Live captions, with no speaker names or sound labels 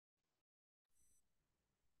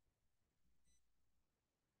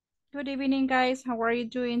Good evening, guys. How are you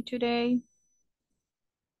doing today?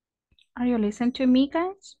 Are you listening to me,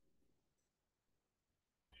 guys?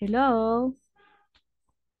 Hello.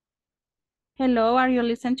 Hello, are you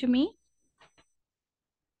listening to me?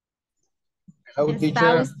 Hello, ¿Está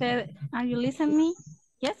teacher. usted, are you listening me?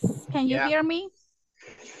 Yes, can you Yeah, hear me?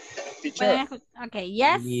 teacher. Okay,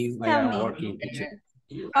 yes, I tell am me. working, teacher.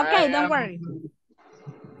 Okay, I don't am worry.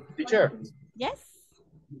 teacher. Yes,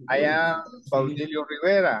 I am Baudilio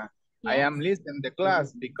Rivera. I yes. am listening the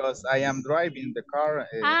class because I am driving the car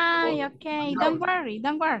for Ay, okay, house. don't worry,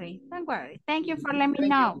 don't worry, don't worry. Thank you for letting me Thank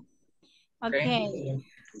you. know. Okay. Okay.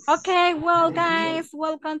 Okay, well, guys,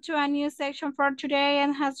 welcome to a new section for today.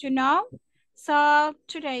 And as you know, so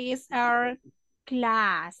today is our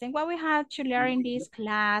class. And what we have to learn in this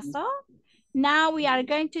class, so now we are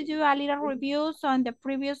going to do a little reviews on the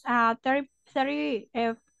previous 30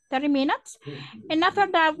 minutes. And after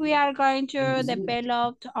that, we are going to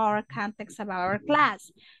develop our context about our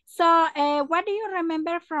class. So what do you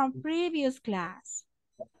remember from previous class?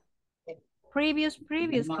 Previous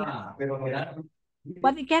class.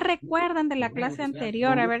 ¿Qué recuerdan de la clase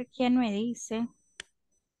anterior? A ver, ¿quién me dice?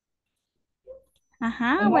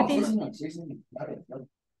 Ajá, what is...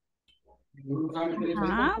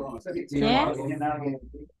 Ajá, yes.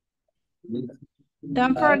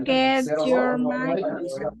 Don't forget your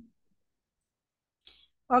microphone.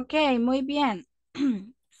 Ok, muy bien.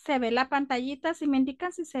 ¿Se ve la pantallita? Si me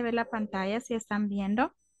indican si se ve la pantalla, si están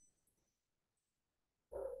viendo.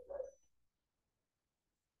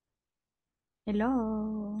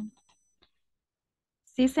 Hello.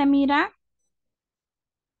 ¿Sí se mira?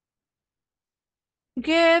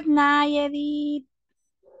 Good night, Edith.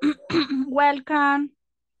 Welcome.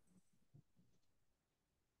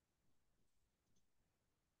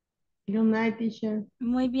 Good night, teacher.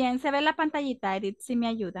 Muy bien, se ve la pantallita, Edith, si me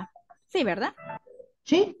ayuda. Sí, ¿verdad?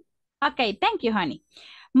 Sí. Okay, thank you, honey.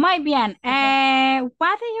 Muy bien.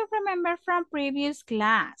 What do you remember from previous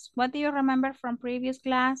class? What do you remember from previous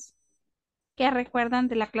class? ¿Qué recuerdan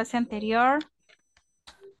de la clase anterior?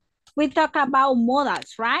 We talk about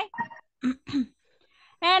modals, right?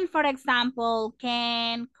 And for example,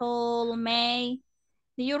 can, could, may.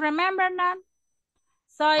 Do you remember that?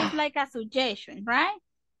 So it's like a suggestion, right?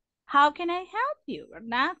 How can I help you,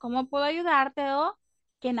 ¿verdad? ¿Cómo puedo ayudarte? O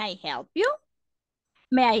can I help you?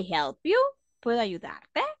 May I help you? ¿Puedo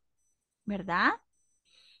ayudarte? ¿Verdad?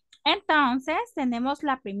 Entonces, tenemos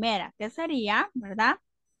la primera, que sería, ¿verdad?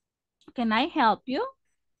 Can I help you?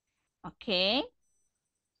 Ok.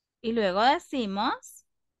 Y luego decimos,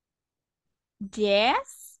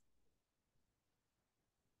 yes.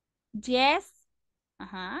 Yes.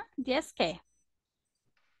 Ajá. Yes, ¿qué?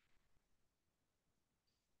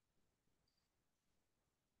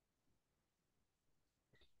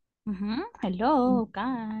 Ujú. Hello,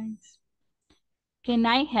 guys. Can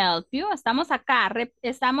I help you? Estamos acá,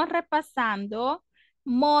 estamos repasando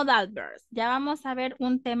modal verbs. Ya vamos a ver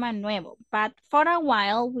un tema nuevo. But for a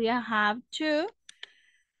while, we have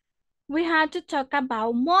to talk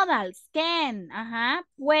about modals. Can, ajá,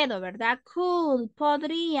 puedo, ¿verdad? Could,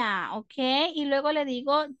 podría, ok. Y luego le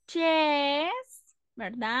digo yes,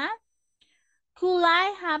 ¿verdad? Could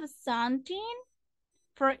I have something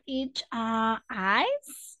for each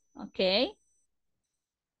eyes? Ok.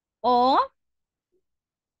 O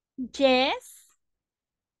yes.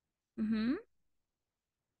 Ujú.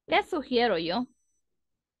 ¿Qué sugiero yo?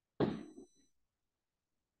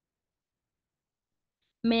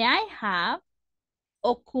 May I have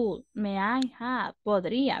o could. May I have.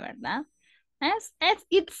 Podría, ¿verdad?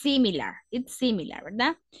 It's similar,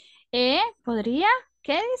 ¿verdad? ¿Podría?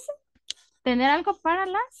 ¿Qué dice? Tener algo para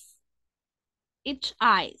las each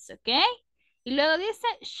eyes, ¿ok? Y luego dice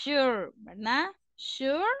sure, ¿verdad?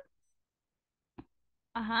 Sure.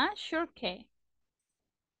 Ajá, sure ¿qué?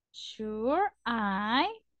 Sure I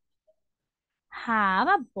have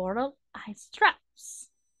a bottle of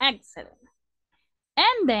straps. Excellent.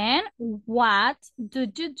 And then what do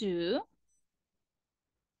you do?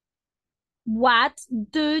 What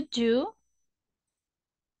do you?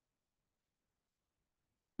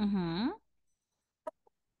 Ujú.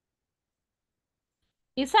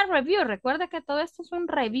 It's a review. Recuerda que todo esto es un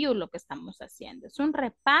review lo que estamos haciendo. Es un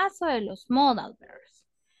repaso de los modal verbs.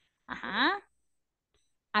 Ajá.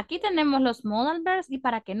 Aquí tenemos los modal verbs y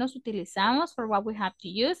para qué nos utilizamos, for what we have to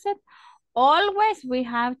use it. Always we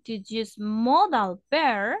have to use modal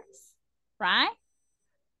verbs, right?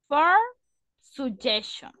 For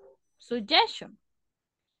suggestion. Suggestion.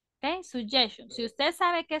 Okay, suggestion. Si usted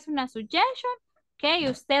sabe que es una suggestion, okay,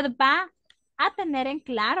 usted va a tener en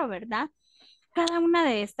claro, ¿verdad? cada una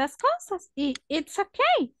de estas cosas y it's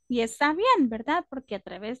okay y está bien, ¿verdad? Porque a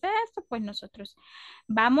través de esto, pues nosotros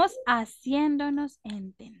vamos haciéndonos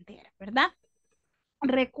entender, ¿verdad?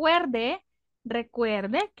 Recuerde,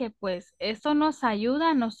 recuerde que pues eso nos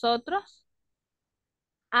ayuda a nosotros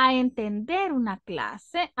a entender una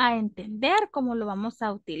clase, a entender cómo lo vamos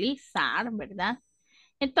a utilizar, ¿verdad?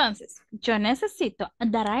 Entonces, yo necesito,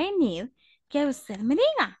 that I need, que usted me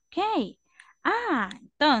diga, ok.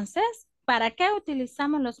 Entonces, ¿para qué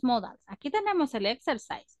utilizamos los modals? Aquí tenemos el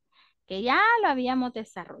exercise, que ya lo habíamos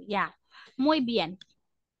desarrollado. Muy bien.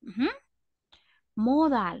 Ujú.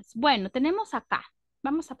 Modals. Bueno, tenemos acá.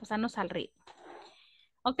 Vamos a pasarnos al ritmo.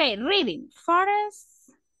 Ok, reading.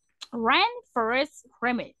 Forest, rainforest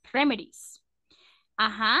remedies.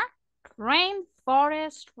 Ajá.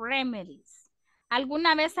 Rainforest remedies.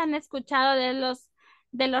 ¿Alguna vez han escuchado de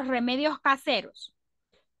los remedios caseros?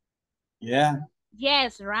 Yeah.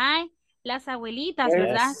 Yes, right. Las abuelitas,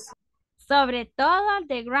 ¿verdad? Yes. Sobre todo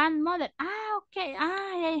the grandmother. Okay.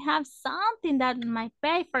 I have something that might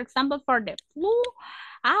pay, for example, for the flu.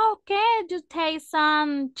 Okay. You take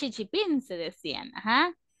some chichipín, se decían.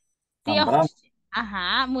 Ajá. Sí, Tambam.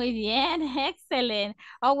 ajá, muy bien, excellent.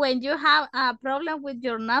 Or when you have a problem with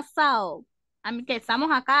your nasal. A mí que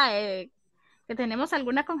estamos acá, que tenemos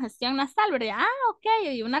alguna congestión nasal, ¿verdad? Ok,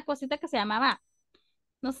 y una cosita que se llamaba,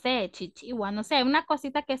 no sé, chichigua, no sé, una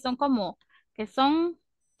cosita que son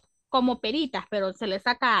como peritas, pero se le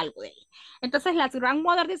saca algo de ahí. Entonces la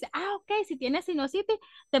grandmother dice, ok, si tienes sinusitis,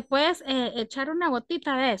 te puedes echar una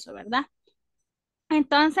gotita de eso, ¿verdad?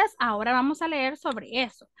 Entonces, ahora vamos a leer sobre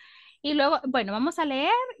eso. Y luego, bueno, vamos a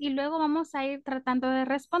leer y luego vamos a ir tratando de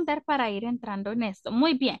responder para ir entrando en esto.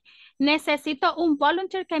 Muy bien. Necesito un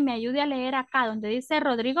volunteer que me ayude a leer acá donde dice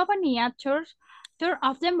Rodrigo Bonilla, Tour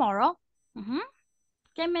of the Morrow. Ujú.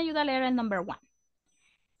 ¿Quién me ayuda a leer el number one?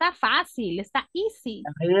 Está fácil, está easy.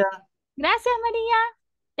 María. Gracias, María.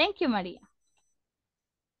 Thank you, María.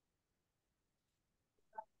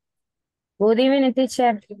 Good evening,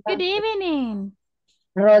 teacher. Good evening.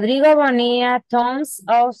 Rodrigo Bonilla turns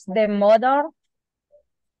off the motor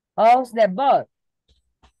of the boat.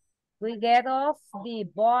 We get off the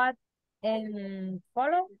boat and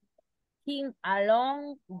follow him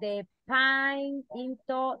along the pine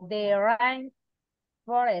into the rain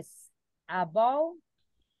forest. Above,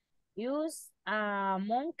 use a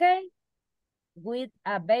monkey with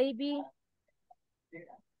a baby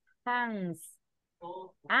hands.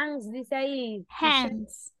 Hands, dice ahí.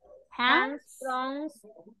 Hands. Hands Hands.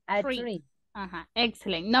 from a Tree. tree. Ajá,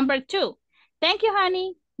 excellent. Number two. Thank you,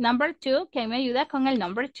 honey. Number two, ¿quién me ayuda con el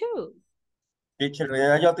number two? Teacher, voy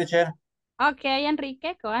a yo, teacher. Ok,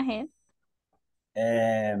 Enrique, go ahead.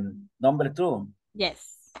 Number 2.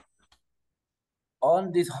 Yes.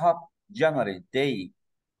 On this hot January day,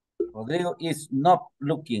 Rodrigo is not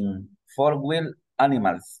looking for wild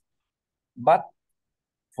animals, but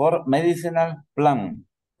for medicinal plant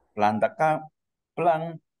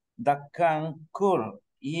that can cure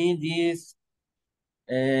in this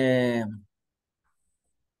uh,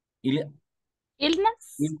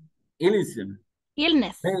 Illness? illness.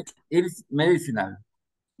 Illness. It's medicinal.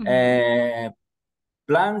 Ujú.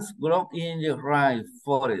 Plants grow in the right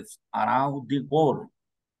forest around the world.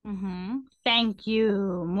 Ujú. Thank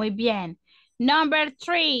you. Muy bien. Number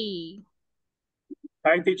three.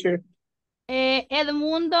 Hi, teacher.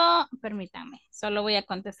 Edmundo, permítame, solo voy a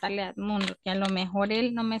contestarle a Edmundo, que a lo mejor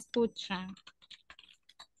él no me escucha.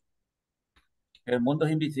 El mundo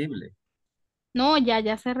es invisible. No,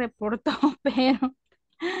 ya se reportó,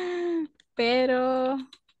 pero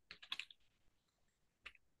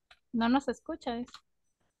no nos escucha. ¿Ves?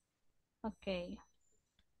 Ok.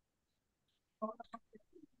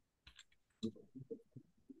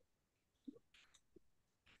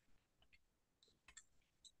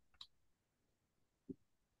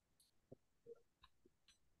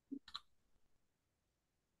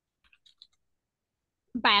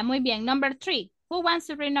 Vaya, muy bien. Number three. Who wants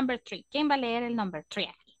to read number three? ¿Quién va a leer el number three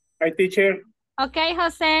aquí? Hi, teacher. Ok,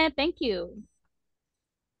 José, thank you.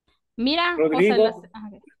 Mira, Rodrigo. José.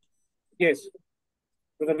 Okay. Yes.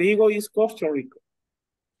 Rodrigo is Costa Rica.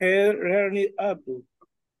 He learned apple.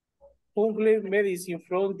 Hungry medicine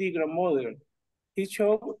from the grandmother. He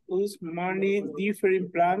showed us many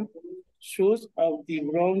different plant shoots of the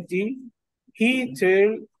brown tree. He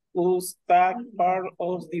tell us that part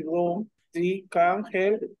of the brown tree can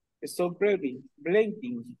help stop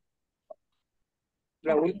blending.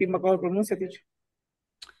 La Okay. última cosa pronuncia, teacher.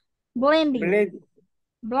 Blending.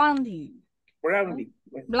 Blending. Browning.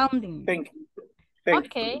 Blending. Thank you.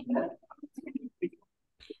 Ok.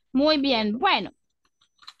 Muy bien. Bueno.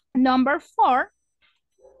 Number four.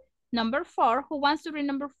 Number 4. Who wants to read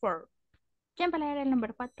number 4? ¿Quién va a leer el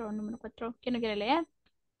número 4? Número 4. ¿Quién no quiere leer?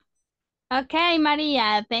 Okay,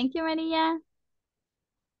 Maria. Thank you, Maria.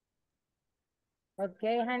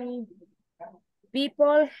 Okay, honey.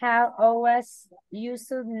 People have always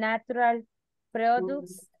used natural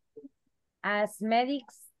products as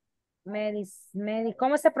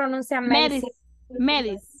 ¿cómo se pronuncia Medis.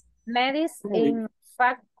 medicine? Medis. In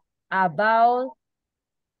fact, about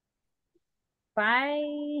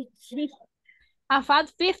 5, About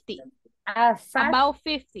 50. About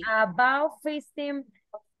 50. about 15%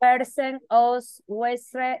 of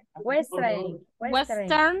Western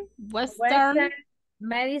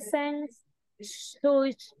medicines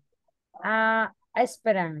such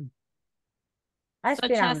aspirin.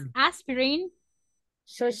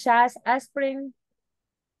 Such as aspirin.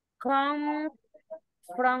 Come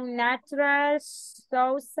from natural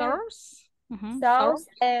sources. Source.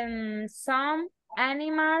 And some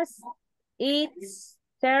animals eat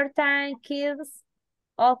certain kinds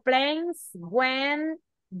of plants when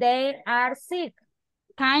they are sick.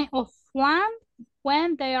 Kind of one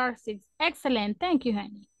when they are sick. Excellent. Thank you,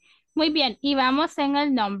 honey. Muy bien. Y vamos en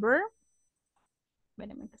el number.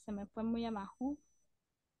 Espérame que se me fue muy abajo.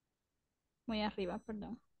 Muy arriba,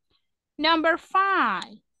 perdón. Number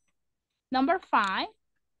 5. Number 5.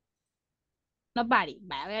 Nobody.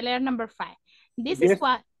 Voy a leer number 5. This is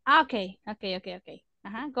what. Okay.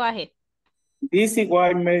 Go ahead. This is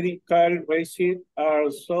why medical research are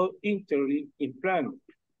so interested in plants.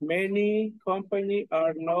 Many companies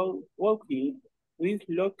are now working with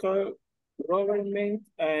local government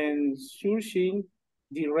and sourcing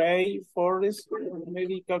the right forest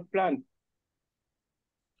medical plant.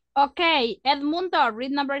 Okay, Edmundo,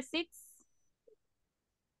 read number 6.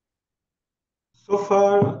 So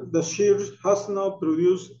far, the research has not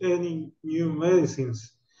produced any new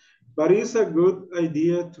medicines, but it's a good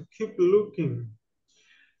idea to keep looking.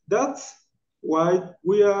 That's why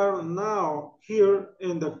we are now here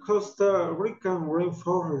in the Costa Rican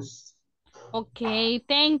rainforest. Ok,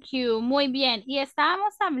 thank you. Muy bien. Y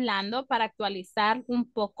estábamos hablando para actualizar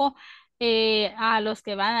un poco a los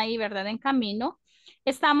que van ahí, ¿verdad? En camino.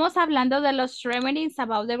 Estamos hablando de los remedies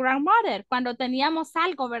about the grandmother. Cuando teníamos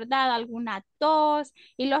algo, ¿verdad? Alguna tos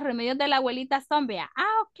y los remedios de la abuelita son, vea.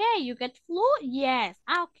 Ok, you get flu? Yes.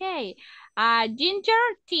 Ok.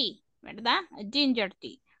 Ginger tea, ¿verdad? Ginger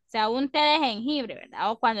tea. O sea, un té de jengibre,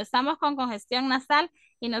 ¿verdad? O cuando estamos con congestión nasal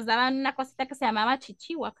y nos daban una cosita que se llamaba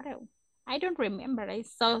chichigua, creo. I don't remember.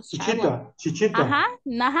 It's so Chichita. Ajá,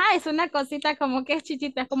 es una cosita como que es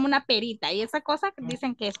chichita, es como una perita. Y esa cosa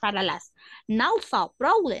dicen que es para las nasal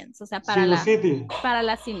problems, o sea, para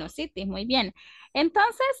la sinusitis, muy bien.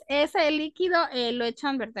 Entonces, ese líquido lo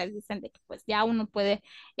echan, ¿verdad? Dicen de que pues ya uno puede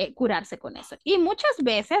curarse con eso. Y muchas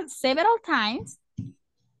veces, several times,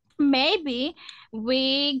 maybe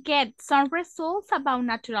we get some results about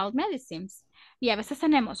natural medicines. Y a veces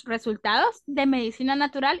tenemos resultados de medicina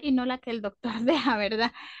natural y no la que el doctor deja,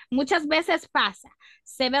 ¿verdad? Muchas veces pasa,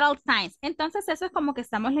 several times. Entonces eso es como que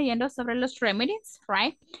estamos leyendo sobre los remedies,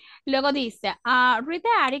 right? Luego dice, read the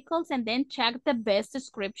articles and then check the best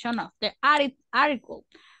description of the article.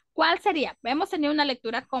 ¿Cuál sería? Hemos tenido una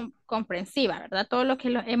lectura comprensiva, ¿verdad? Todo lo que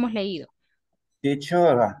hemos leído.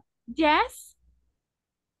 Teacher, Yes.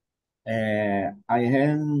 I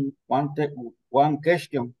have one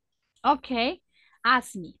question. Okay,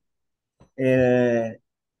 ask me.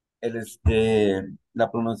 La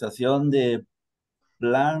pronunciación de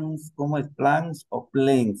plants, ¿cómo es? Plants o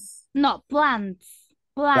planes? No, plants.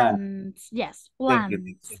 Plants. Yes,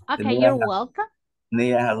 plants. Okay, you're welcome.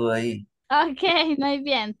 Tenía esa duda ahí. Okay, muy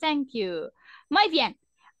bien, thank you. Muy bien.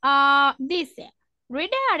 Dice, read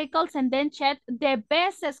the articles and then check the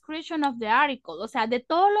best description of the article. O sea, de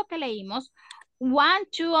todo lo que leímos, 1,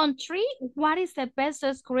 2, and 3, what is the best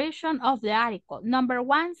description of the article? Number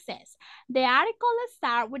 1 says, the article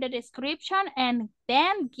starts with a description and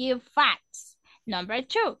then give facts. Number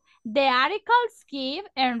 2, the articles give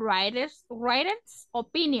and writers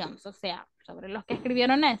opinions, o sea, sobre los que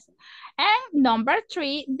escribieron eso. And number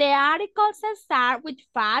 3, the articles start with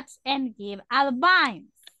facts and give advice.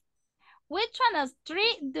 Which one of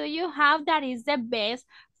 3 do you have that is the best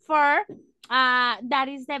for, that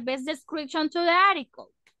is the best description to the article?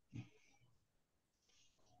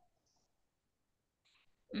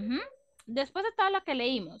 Después de todo lo que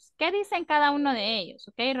leímos, ¿qué dicen cada uno de ellos?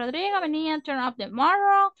 Okay, Rodrigo venía turn up the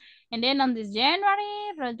moral, and then on this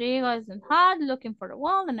January, Rodrigo is in hot, looking for the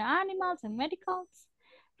world and the animals and medicals.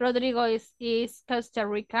 Rodrigo is Costa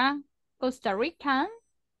Rican.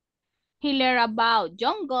 He learned about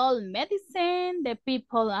jungle medicine. The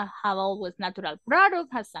people have always natural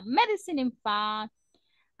products, has some medicine in fact.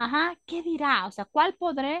 Ajá, ¿qué dirá? O sea, ¿cuál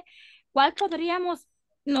podríamos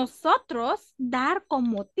nosotros dar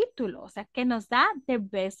como título? O sea, que nos da the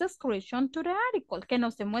best description to the article, que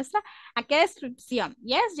nos demuestra a qué descripción.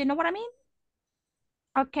 Yes, you know what I mean?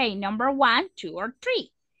 Okay, number 1, 2, or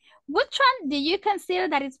 3. Which one do you consider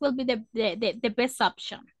that it will be the best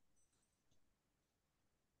option?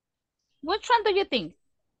 Which one do you think?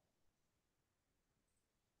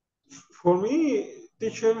 For me,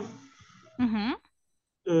 teacher, Mhm.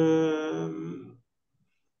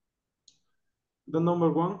 the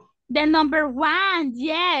number 1. The number 1,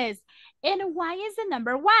 yes. And why is the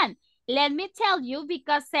number 1? Let me tell you,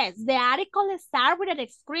 because says the article starts with a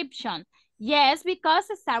description. Yes,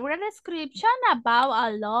 because it starts with a description about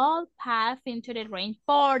a long path into the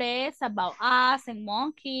rainforest, about us and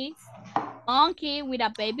monkeys. Monkey with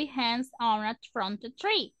a baby hands on a front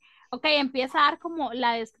tree. Ok, empieza a dar como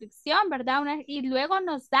la descripción, ¿verdad? Y luego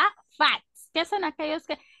nos da facts. ¿Qué son aquellos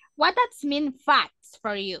que... What does mean facts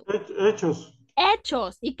for you? Hechos.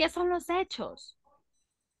 Hechos. ¿Y qué son los hechos?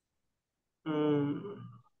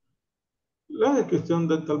 La descripción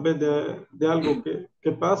de tal vez de algo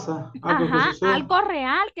que pasa, algo que Ajá, sucede. algo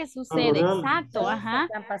real que sucede, real. exacto, ajá.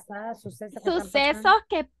 Que han pasado, Sucesos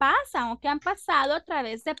que pasan o que han pasado a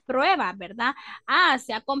través de pruebas, ¿verdad?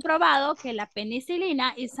 Se ha comprobado que la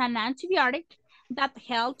penicilina is an antibiotic that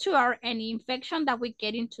helps to cure any infection that we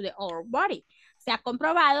get into our body. Se ha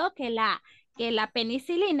comprobado que la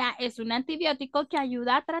penicilina es un antibiótico que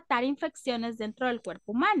ayuda a tratar infecciones dentro del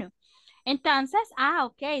cuerpo humano. Entonces,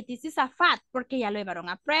 ok, this is a fact, porque ya lo llevaron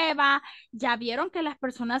a prueba, ya vieron que las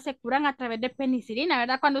personas se curan a través de penicilina,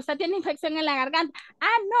 ¿verdad? Cuando usted tiene infección en la garganta,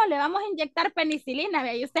 no, le vamos a inyectar penicilina,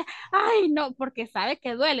 ¿ve? Y usted, ay, no, porque sabe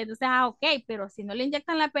que duele, entonces, ok, pero si no le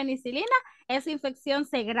inyectan la penicilina, esa infección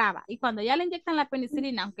se grava, y cuando ya le inyectan la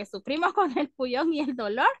penicilina, aunque sufrimos con el puyón y el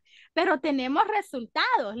dolor, pero tenemos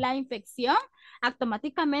resultados, la infección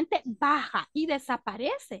automáticamente baja y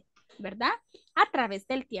desaparece, ¿verdad? A través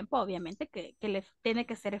del tiempo, obviamente, que le tiene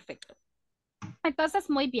que ser efecto. Entonces,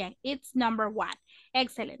 muy bien. It's number 1.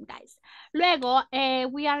 Excellent, guys. Luego,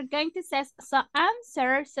 we are going to say, so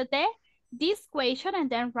answer this question and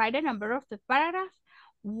then write a number of the paragraph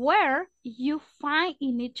where you find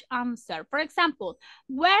in each answer. For example,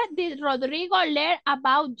 where did Rodrigo learn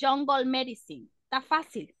about jungle medicine? Está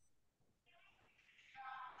fácil.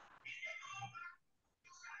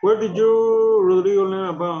 Where did you, Rodrigo,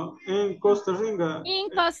 learn about? In Costa Rica. In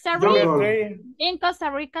Costa Rica. Jungle. In Costa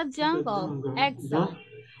Rica jungle. Jungle. Excellent. Yeah.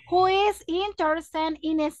 Who is interested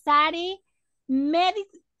in study medicine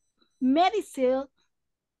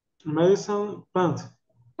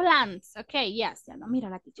plants? Okay, yes. Ya no, mira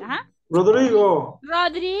la teacher. Rodrigo.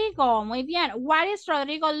 Rodrigo, muy bien. What is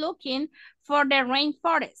Rodrigo looking for the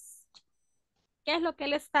rainforest? ¿Qué es lo que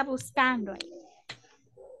él está buscando ahí?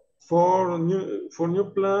 For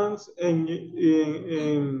new plants and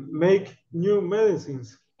make new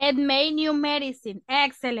medicines. And make new medicine.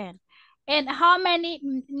 Excellent. And how many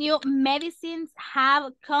new medicines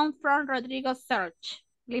have come from Rodrigo's search?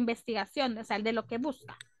 La investigación, o sea, de lo que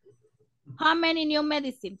busca. How many new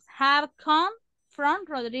medicines have come from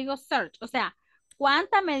Rodrigo's search? O sea,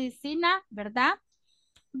 ¿cuánta medicina, verdad?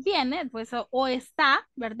 Viene, pues, o está,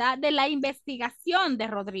 ¿verdad? De la investigación de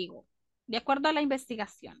Rodrigo. De acuerdo a la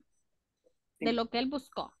investigación. De lo que él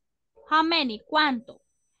buscó. How many? ¿Cuánto?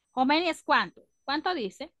 How many es cuánto. ¿Cuánto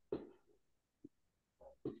dice?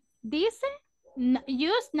 Dice,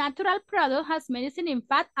 use natural product has medicine in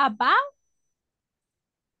fact about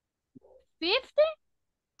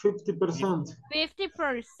 50%.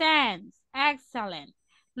 50%. Excellent.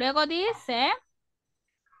 Luego dice,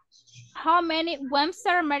 how many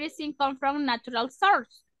Webster medicine come from natural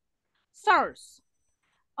source?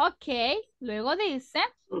 Ok. Luego dice,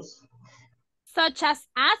 such as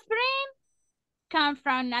aspirin come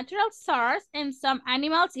from natural source and some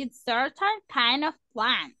animals eat certain kind of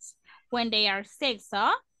plants when they are sick.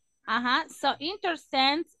 So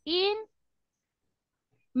interested in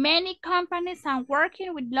many companies and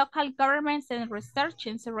working with local governments and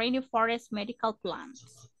researching rainforest medical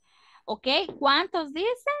plants. ¿Ok? ¿Cuántos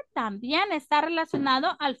dice? También está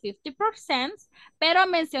relacionado al 50%, pero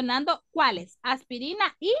mencionando cuáles.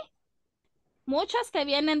 Aspirina y muchos que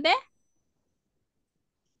vienen de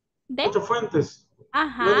Muchas fuentes.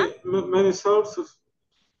 Ajá. Many sources.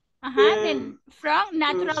 Ajá, from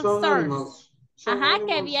natural source. Animals. Ajá,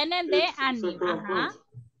 que vienen de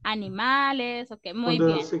animales. Ok, muy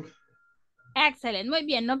bien. Excelente, muy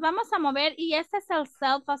bien. Nos vamos a mover y este es el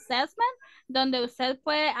self-assessment donde usted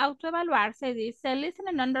puede autoevaluarse. Dice, listen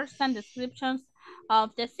and understand descriptions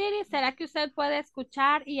of the city. ¿Será que usted puede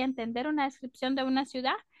escuchar y entender una descripción de una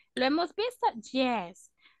ciudad? ¿Lo hemos visto? Yes.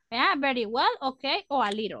 Very well, okay, o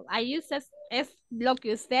a little. I use es lo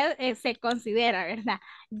que usted se considera, ¿verdad?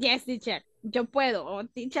 Yes, teacher. Yo puedo, o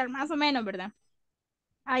teacher más o menos, ¿verdad?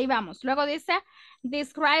 Ahí vamos. Luego dice,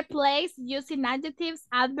 describe place using adjectives,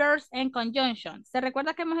 adverbs, and conjunctions. ¿Se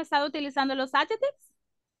recuerda que hemos estado utilizando los adjectives?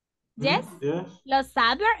 Yes. Yes. Los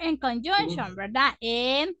adverbs and conjunction, ¿verdad?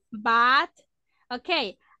 In, but.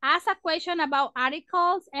 Okay. Ask a question about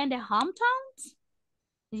articles and the hometowns.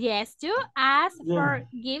 Yes, to ask for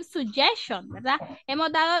give suggestion, ¿verdad?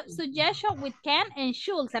 Hemos dado suggestion with can and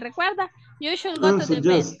should. ¿Se recuerda? You should go to the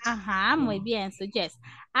bed. Ajá, muy bien, suggest.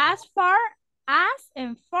 Ask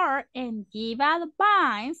and for and give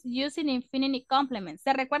advice using infinite complements.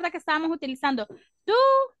 ¿Se recuerda que estábamos utilizando to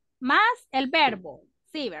más el verbo?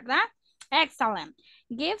 Sí, ¿verdad? Excellent.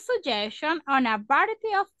 Give suggestion on a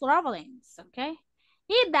variety of problems, ¿ok?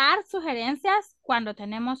 Y dar sugerencias cuando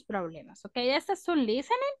tenemos problemas, ¿ok? Este es un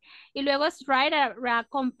listening. Y luego es write a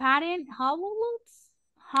comparing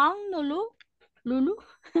Honolulu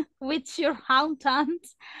with your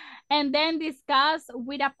hometowns. And then discuss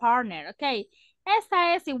with a partner, ¿ok?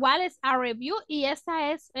 Esta es igual, es a review y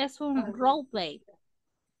esta es un roleplay.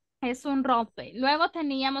 Es un roleplay. Luego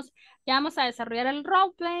teníamos, ya vamos a desarrollar el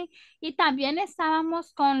roleplay y también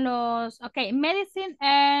estábamos con los, ok, medicine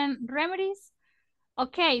and remedies.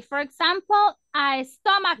 Ok, for example, a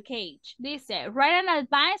stomachache. Dice, write an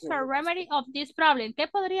advice for a remedy of this problem. ¿Qué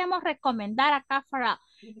podríamos recomendar acá for a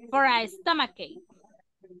stomachache?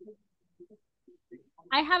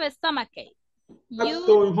 I have a stomachache. B.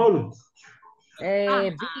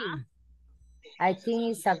 I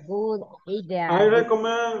think it's a good idea. I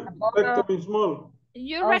recommend Pectorismol.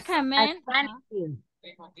 You recommend?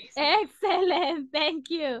 Excellent, thank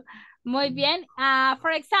you. Muy bien.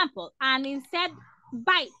 For example, an insect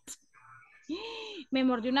bite. Me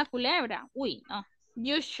mordió una culebra. Uy, no.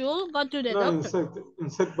 You should go to the doctor.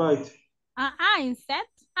 Insect bite. Insect.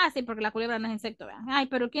 Sí, porque la culebra no es insecto. ¿Vean? Ay,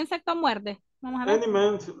 pero ¿qué insecto muerde? Vamos a ver.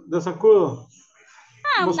 Element de zancudo.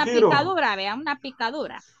 Una picadura, vean, una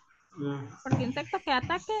picadura. Yeah. Porque insectos que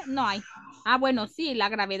ataque no hay. Bueno, sí, la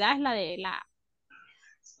gravedad es la de la...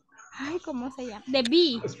 Ay, ¿cómo se llama? The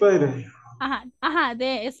bee. Spider. Ajá,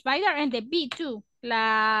 the spider and the bee too.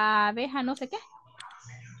 La abeja no sé qué.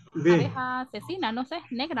 Bee. Abeja asesina, no sé,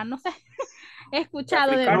 negra, no sé. He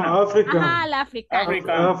escuchado de... Africana. La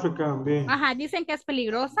africana. African bee. Dicen que es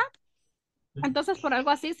peligrosa. Entonces, por algo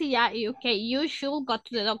así, si ya, you should go to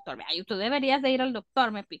the doctor. Tú deberías de ir al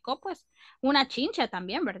doctor. Me picó, pues, una chincha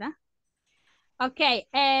también, ¿verdad? Ok,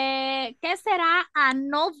 ¿qué será a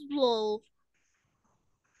nosebleed?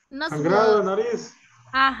 Sangrado de nariz.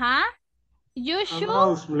 You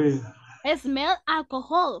should smell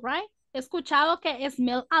alcohol, right? He escuchado que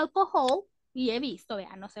smell alcohol y he visto,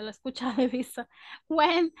 vean, no se lo he escuchado, he visto.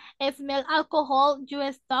 When smell alcohol, you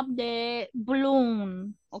stop the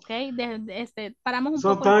balloon, ok? Paramos un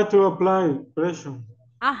poco. Sometimes to apply pressure.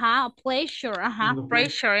 Pressure,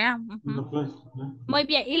 pressure, yeah. Muy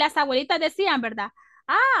bien, y las abuelitas decían, ¿verdad?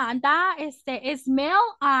 Smell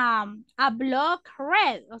a block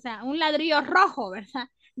red, o sea, un ladrillo rojo, ¿verdad?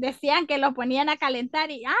 Decían que lo ponían a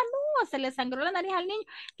calentar y, no, se le sangró la nariz al niño,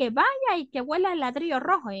 que vaya y que huela el ladrillo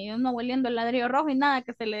rojo, y uno hueliendo el ladrillo rojo y nada,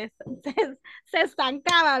 que se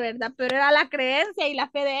estancaba, ¿verdad? Pero era la creencia y la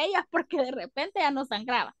fe de ellas porque de repente ya no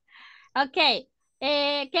sangraba. Ok,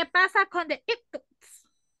 ¿qué pasa con the ictus?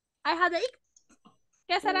 I have the ictus.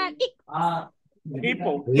 ¿Qué será el ictus?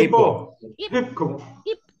 Hipo.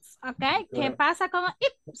 Ips, ok, ¿qué pasa con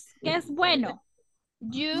ips? ¿Qué es bueno?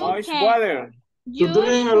 Water. To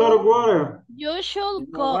drink a lot of water. You should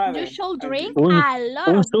drink a lot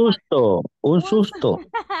of water. Un susto. Un susto,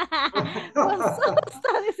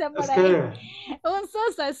 dice por ahí. Un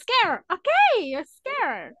susto, scare. Ok,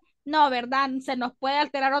 scare. No, ¿verdad? Se nos puede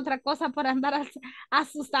alterar otra cosa por andar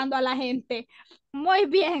asustando a la gente. Muy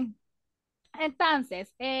bien.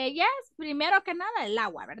 Entonces, primero que nada el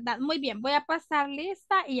agua, ¿verdad? Muy bien, voy a pasar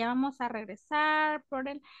lista y ya vamos a regresar por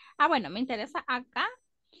el... bueno, me interesa acá.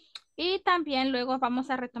 Y también luego vamos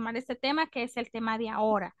a retomar este tema que es el tema de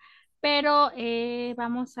ahora. Pero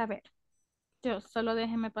vamos a ver. Yo solo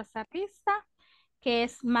déjenme pasar lista, que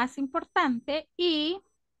es más importante. Y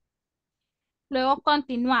luego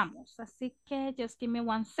continuamos. Así que just give me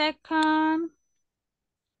 1 second.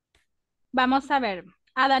 Vamos a ver.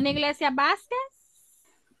 Adán Iglesias Vázquez.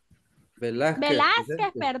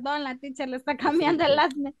 Velázquez, perdón, la teacher le está cambiando el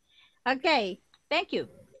last name. Ok, thank you.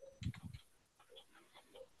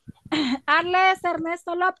 Arles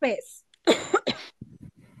Ernesto López.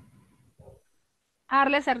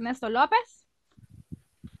 Arles Ernesto López.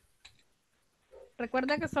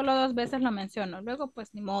 Recuerda que solo 2 veces lo menciono. Luego,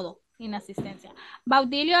 pues, ni modo. Inasistencia.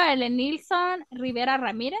 Baudilio L. Nilsson Rivera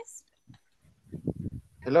Ramírez.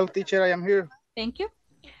 Hello, teacher, I am here. Thank you.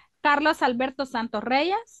 Carlos Alberto Santos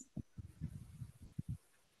Reyes.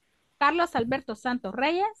 Carlos Alberto Santos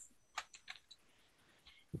Reyes.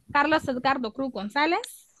 Carlos Edgardo Cruz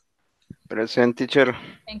González. Present, teacher.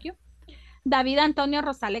 Thank you. David Antonio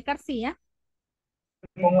Rosales García.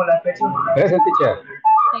 Present, teacher.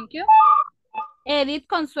 Thank you. Edith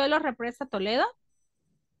Consuelo Represa Toledo.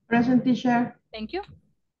 Present teacher. Thank you.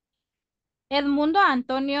 Edmundo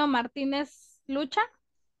Antonio Martínez Lucha.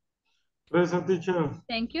 Present teacher.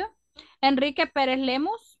 Thank you. Enrique Pérez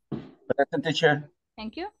Lemus. Present, teacher.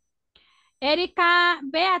 Thank you. Erika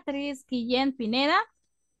Beatriz Guillén Pineda.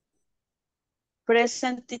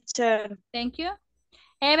 Present teacher. Thank you.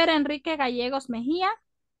 Ever Enrique Gallegos Mejía.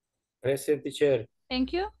 Present, teacher.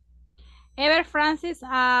 Thank you. Ever Francis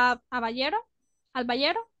Albayero.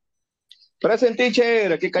 Present,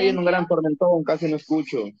 teacher. Aquí cayendo un Thank gran you. tormentón, casi no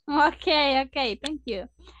escucho. Ok, thank you.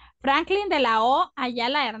 Franklin de la O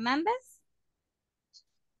Ayala Hernández.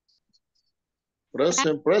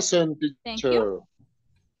 Present, Thank you.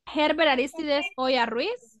 Herbert Aristides Oya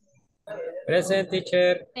Ruiz. Present,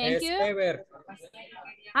 teacher. Thank Es you. Ever.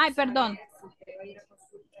 Ay, perdón.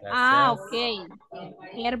 Ah, ok.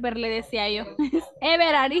 Herbert le decía yo.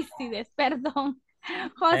 Ever Aristides, perdón.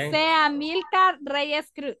 José Amílcar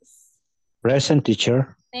Reyes Cruz. Present,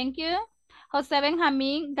 teacher. Thank you. José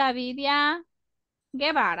Benjamín Gavidia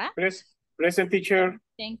Guevara. Present teacher.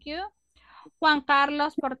 Thank you. Juan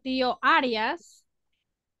Carlos Portillo Arias.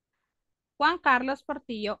 Juan Carlos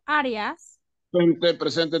Portillo Arias.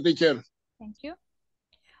 Presente, teacher. Thank you.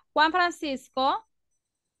 Juan Francisco.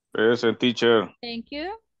 Present, teacher. Thank you.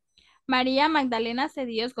 María Magdalena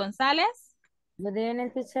Cedillos González. Good evening,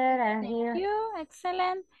 teacher. I'm Thank here. you.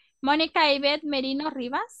 Excellent. Mónica Ivette Merino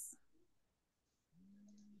Rivas.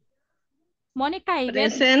 Mónica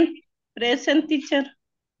Ivette. Present teacher.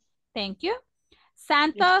 Thank you.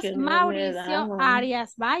 Santos Es que no me Mauricio da,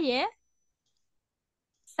 Arias Valle.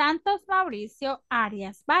 Santos Mauricio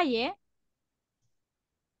Arias Valle.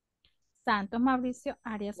 Santos Mauricio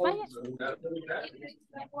Arias Valle.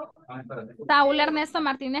 Saúl Ernesto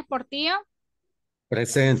Martínez Portillo.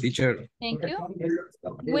 Present, teacher. Thank you.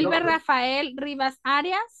 Wilber Rafael Rivas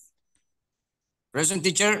Arias. Present,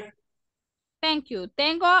 teacher. Thank you.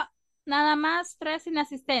 Tengo nada más 3 sin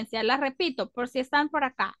asistencia. Las repito por si están por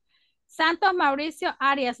acá. Santos Mauricio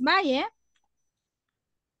Arias Valle.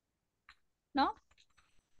 ¿No?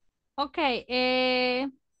 Ok.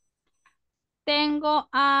 Tengo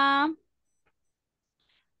a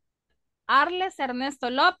Arles Ernesto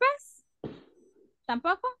López.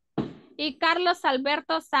 ¿Tampoco? Y Carlos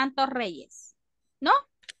Alberto Santos Reyes. ¿No?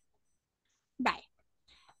 Bye.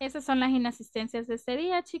 Esas son las inasistencias de este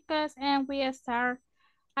día, chicas. And we start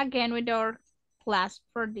again with our class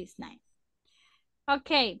for this night.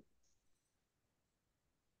 Okay.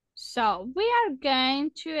 So we are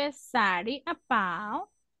going to study about,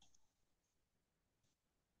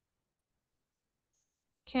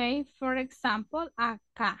 okay, for example,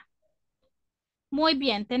 acá. Muy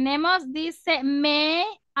bien, tenemos, dice, may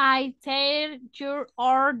I take your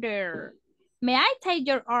order? May I take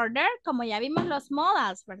your order? Como ya vimos los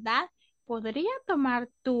modals, ¿verdad? Podría tomar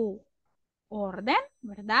tu orden,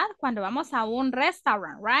 ¿verdad? Cuando vamos a un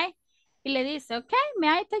restaurant, right? Y le dice, ok,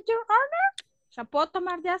 may I take your order? Ya puedo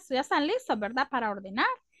tomar, ya están listos, ¿verdad? Para ordenar.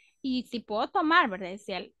 Y si puedo tomar, ¿verdad?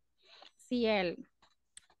 Si el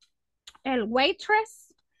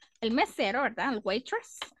waitress, el mesero, ¿verdad? El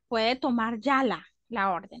waitress puede tomar ya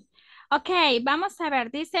la orden. Ok, vamos a ver.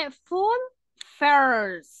 Dice food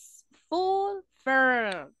first. Food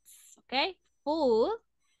first. Ok, food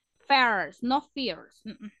first, no fears.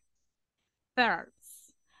 First.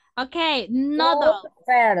 Ok, noodles.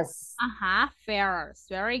 First. Ajá, first.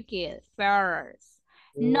 Very good. First.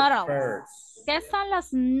 Noodles. ¿Qué son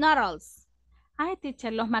los noodles? Ay,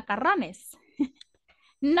 teacher, los macarrones.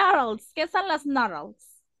 Noodles. ¿Qué son los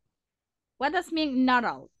noodles? What does mean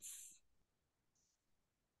noodles?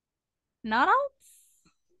 Noodles?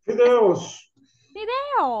 Fideos.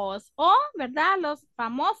 Fideos. O, ¿verdad? Los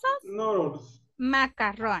famosos Noodles.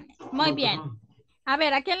 macarrones. Muy bien. A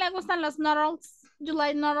ver, ¿a quién le gustan los noodles? You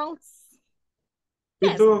like noodles?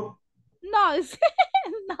 ¿Y tú? No,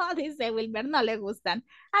 no, dice Wilber, no le gustan.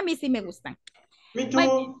 A mí sí me gustan. Me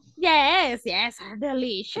too. Yes, are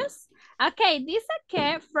delicious. Okay, dice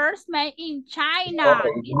que first made in China.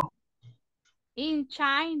 In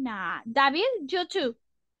China. David, you too.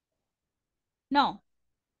 No.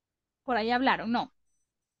 Por ahí hablaron, no.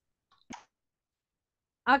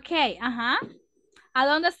 Ok, ajá. ¿A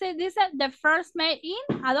dónde se dice the first made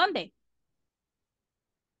in? ¿A dónde?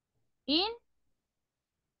 In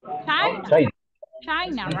China. China.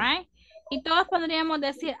 China, right? Y todos podríamos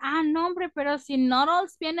decir, ah, no, hombre, pero si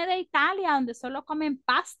noodles viene de Italia, donde solo comen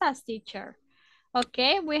pastas, teacher.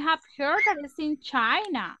 Okay, we have heard that it's in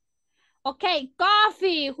China. Okay,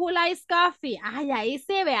 coffee. Who likes coffee? Ay, ahí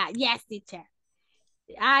se vea. Yes, teacher.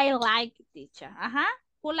 I like it, teacher. Ajá.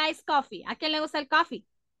 Who likes coffee? ¿A quién le gusta el coffee?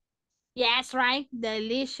 Yes, right?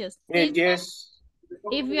 Delicious. Teacher, Yes.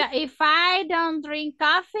 if I don't drink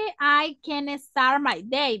coffee, I can start my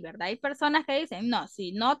day, ¿verdad? Hay personas que dicen, no,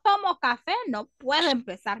 si no tomo café, no puedo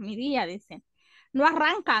empezar mi día, dicen. No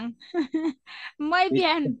arrancan. Muy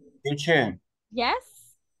bien. Teacher,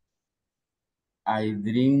 Yes. I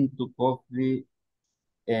drink to coffee,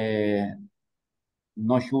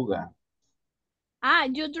 no sugar. Ah,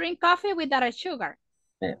 you drink coffee without sugar.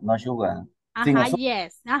 No sugar. Sin Ajá, azúcar.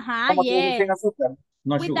 yes. Ajá, ¿Cómo se dice yes. sin azúcar?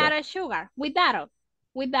 No Without sugar. a sugar. Without. Ah,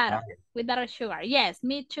 Without a sugar. Yes,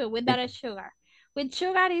 me too. Without a sugar. With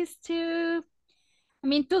sugar is too, I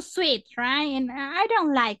mean, too sweet, right? And I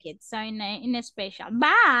don't like it. So in a special,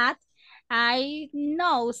 but I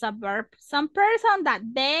know some person that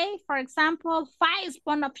they, for example, 5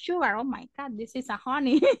 spoons of sugar. Oh my God, this is a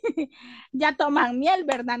honey. Ya toman miel,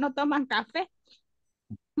 ¿verdad? No toman café.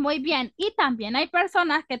 Muy bien, y también hay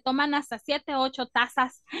personas que toman hasta 7, 8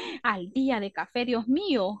 tazas al día de café. Dios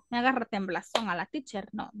mío, me agarra temblazón a la teacher.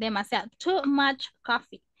 No, demasiado, too much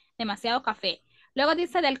coffee, demasiado café. Luego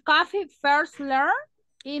dice del coffee first learn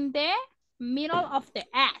in the middle of the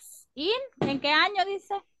S. ¿En qué año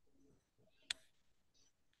dice?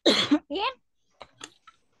 ¿In?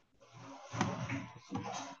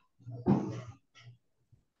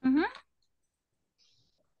 Uh-huh.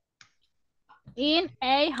 In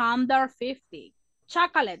 850.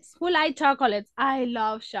 Chocolates. Who like chocolates? I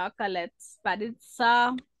love chocolates, but it's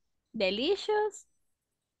so delicious,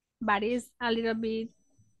 but it's a little bit,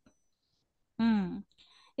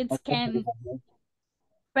 it's can,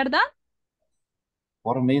 ¿perdón?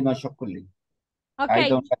 For me, no chocolate. Okay, I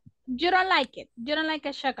don't like you don't like it. You don't like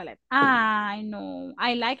a chocolate. I know.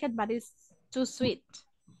 I like it, but it's too sweet.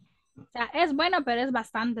 O sea, es bueno, pero es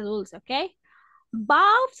bastante dulce, okay?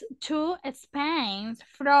 Both to Spain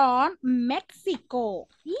from Mexico.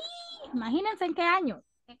 Imagínense en qué año.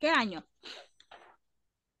 ¿En qué año?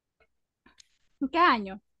 ¿En qué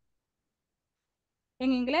año?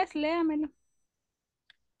 En inglés, léamelo.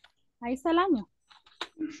 Ahí está el año.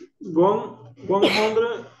 100,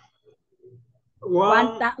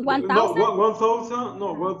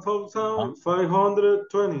 no,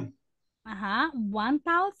 1520. Ajá,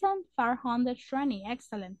 1520.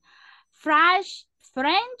 Excellent. French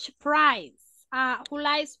fries. Who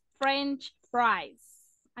likes French fries?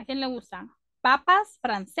 ¿A quién le gustan? Papas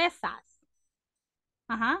francesas.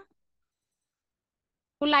 Ajá.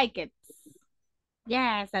 Who like it?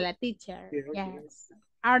 Yes, a la teacher. Yes.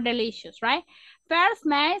 Are delicious, right? First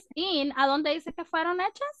made in, ¿a dónde dice que fueron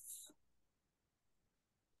hechas?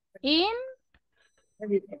 In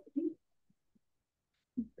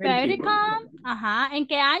Pericon. Ajá. ¿En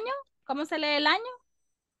qué año? ¿Cómo se lee el año?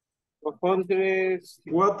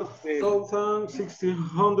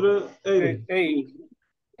 1680.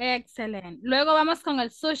 Excelente. Luego vamos con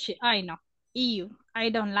el sushi. Ay, no. Ew. I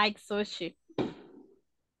don't like sushi.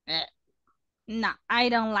 No, I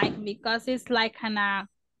don't like because it's like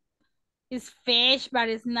it's fish, but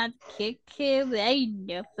it's not cooked. Ay,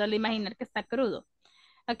 no. Solo imaginar que está crudo.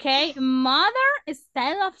 Okay. Mother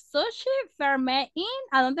style of sushi ferment in.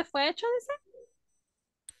 ¿A dónde fue hecho, dice?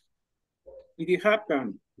 It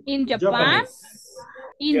happened. In Japan.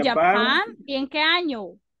 In Japan. ¿Y en qué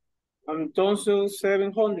año? Entonces,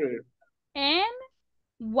 700. En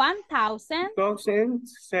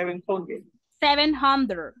 1700.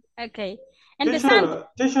 700. Okay. And Teacher,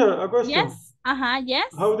 a question. Yes.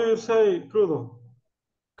 Yes. How do you say crudo?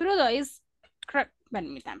 Crudo is,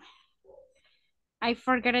 permítame. I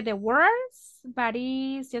forget the words, but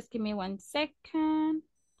it's, just give me 1 second.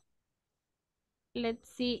 Let's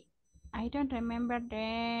see. I don't remember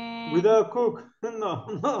the... Without cook? No.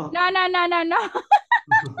 No.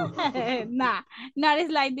 Not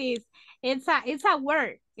it's like this. It's a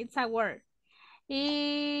word. It's a word.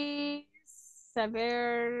 It's a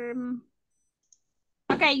verb.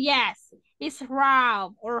 Okay, yes. It's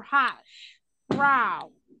raw or hash. Raw.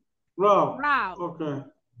 Okay.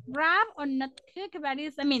 Raw or not cooked, but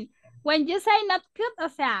it's, I mean, when you say not cooked, o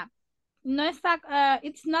sea, no está,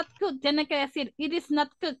 it's not cooked, tiene que decir, it is not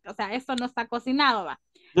cooked, o sea, eso no está cocinado, va.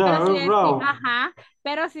 Yeah, pero, si raw. Ajá,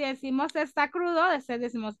 pero si decimos está crudo,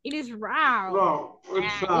 decimos, it is raw. It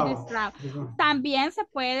is raw. También se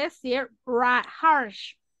puede decir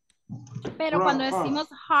harsh, pero cuando decimos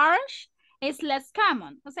harsh, It's less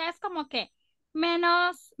common. O sea, es como que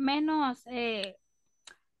menos, no es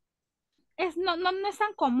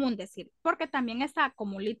tan común decir, porque también está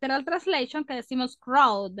como literal translation que decimos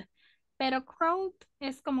crowd, pero crowd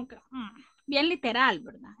es como que bien literal,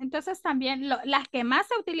 ¿verdad? Entonces también las que más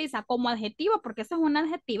se utiliza como adjetivo, porque ese es un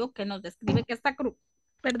adjetivo que nos describe que está crudo,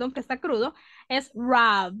 que está crudo, es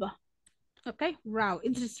raw. ¿Ok? Raw,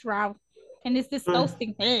 it's just raw. And it's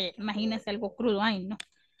disgusting. Imagínense algo crudo, ay no.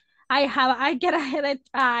 I get a headache,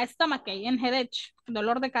 stomachache and headache,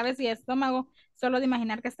 dolor de cabeza y estómago, solo de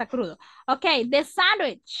imaginar que está crudo. Okay, the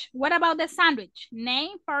sandwich. What about the sandwich?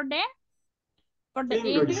 Name for the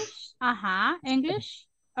English? English.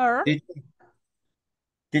 Or,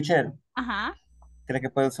 Teacher, ¿cree que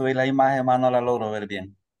puedo subir la imagen? Más no la logro ver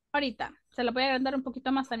bien. ahorita, se lo voy a agrandar un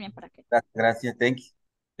poquito más también para que. Gracias, thank you.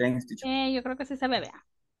 Thanks, teacher. Yo creo que sí se ve, vea.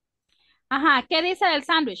 ¿Qué dice del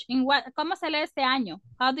sándwich? ¿Cómo se lee este año?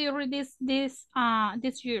 How do you read this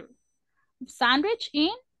year? Sandwich in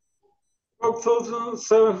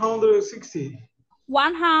 1,760.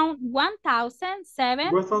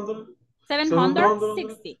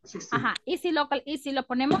 1,760. Y si lo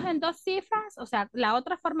ponemos en dos cifras, o sea, la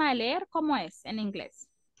otra forma de leer, ¿cómo es en inglés?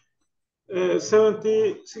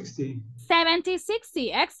 70-60.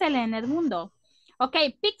 70-60. Excelente, Edmundo. Ok,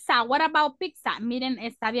 pizza. What about pizza? Miren,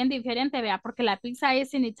 está bien diferente, vea, porque la pizza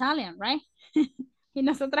es en Italian, right? Y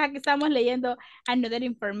nosotros aquí estamos leyendo another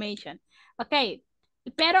information. Ok,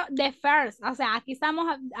 pero the first, o sea, aquí estamos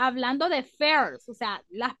hablando de first, o sea,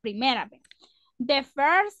 las primeras. The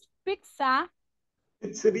first pizza.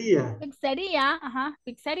 Pizzería.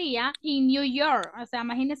 Pizzería en New York. O sea,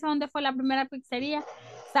 imagínense dónde fue la primera pizzería.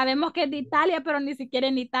 Sabemos que es de Italia, pero ni siquiera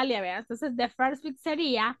en Italia, ¿verdad? Entonces, the first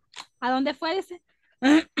pizzería, ¿a dónde fue? Dice?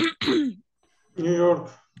 New York.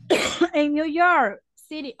 En New York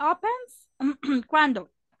City opens. ¿Cuándo?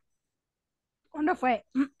 ¿Cuándo fue?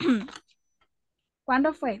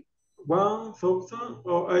 ¿Cuándo fue?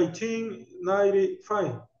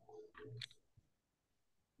 1895.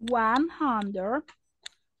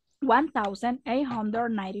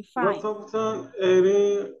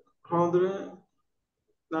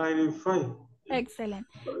 1895. Excellent.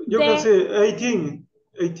 You can say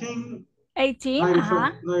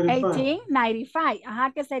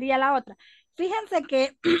 1895. ¿Qué sería la otra? Fíjense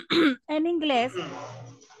que en inglés,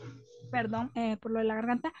 perdón, por lo de la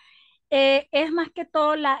garganta, es más que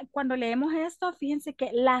todo, cuando leemos esto, fíjense que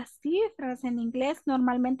las cifras en inglés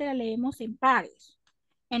normalmente las leemos en pares.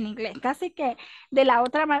 En inglés, casi que de la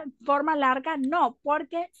otra forma larga, no,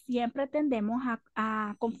 porque siempre tendemos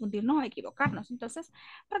a confundirnos o equivocarnos. Entonces,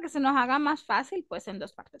 para que se nos haga más fácil, pues en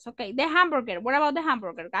dos partes. Ok, the hamburger. What about the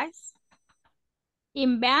hamburger, guys?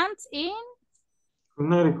 Invent in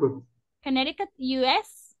Connecticut,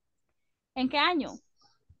 US. ¿En qué año?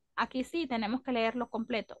 Aquí sí tenemos que leerlo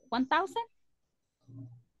completo. 1000.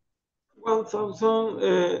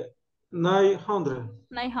 1900.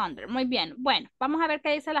 Muy bien. Bueno, vamos a ver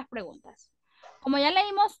qué dicen las preguntas. Como ya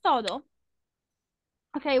leímos todo.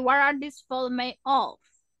 Ok, what are these food made of?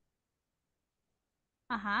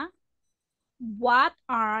 What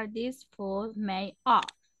are these food made of?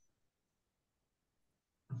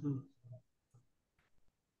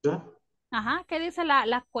 ¿Qué dice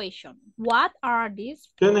la question? What are these?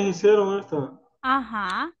 ¿Quiénes hicieron estos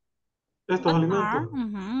alimentos?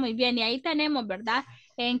 Muy bien, y ahí tenemos, ¿verdad?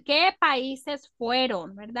 ¿En qué países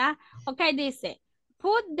fueron, verdad? Ok, dice,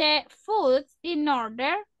 put the foods in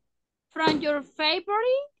order from your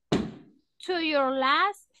favorite to your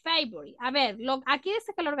last favorite. A ver, aquí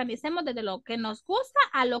dice que lo organicemos desde lo que nos gusta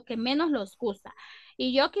a lo que menos nos gusta.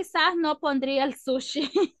 Y yo quizás no pondría el sushi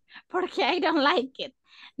porque I don't like it.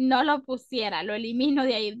 No lo pusiera, lo elimino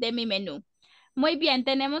de ahí, de mi menú. Muy bien,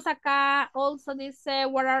 tenemos acá, also dice,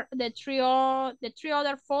 what are the three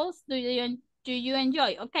other foods do you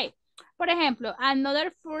enjoy? Ok, por ejemplo,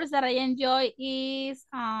 another foods that I enjoy is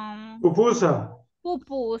pupusas,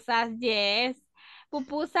 yes.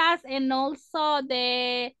 Pupusas and also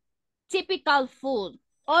the typical food.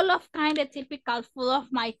 All of kind of typical food of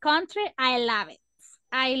my country, I love it.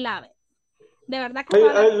 I love it. De verdad que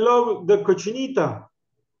I love the cochinita.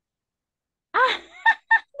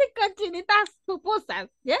 The cochinitas pupusas,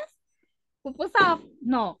 yes? Pupusa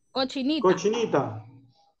no, cochinita. Cochinita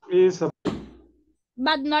is a...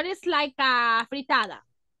 But not is like a fritada.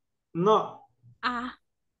 No.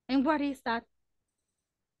 And what is that?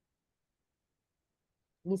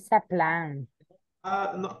 It's a plant.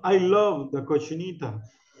 No, I love the cochinita.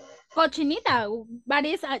 Cochinita, but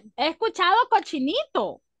he escuchado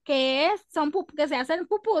cochinito, que se hacen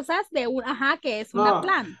pupusas de que es una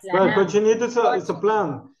planta. But cochinita is a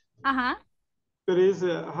plant. But it's,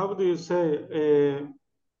 how do you say,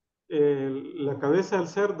 la cabeza del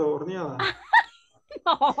cerdo horneada.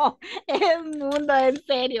 No, es mundo en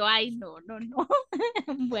serio. Ay, no, no, no.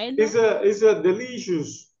 Bueno, It's a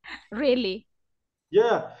delicious. really.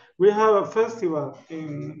 Yeah, we have a festival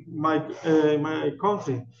in my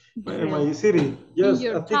country, in my city. In Yes,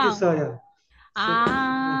 your a town. Tikisaya.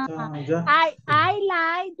 Ah, Yeah. I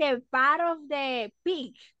like the part of the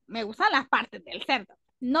pig. Me gustan las partes del cerdo.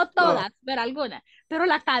 No todas, pero algunas. Pero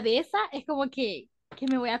la cabeza es como que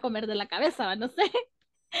me voy a comer de la cabeza, ¿va? No sé.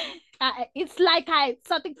 It's like a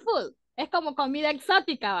exotic food. Es como comida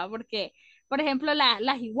exótica, ¿va? Porque, por ejemplo,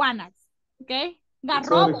 las iguanas, ¿ok?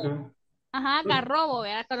 Garrobo. Exótica. Ajá, garrobo,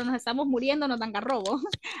 ¿verdad? Cuando nos estamos muriendo nos dan garrobo.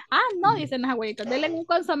 Ah, no, dicen los abuelitos, denle un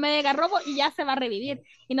consomé de garrobo y ya se va a revivir.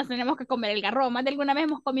 Y nos tenemos que comer el garrobo. Más de alguna vez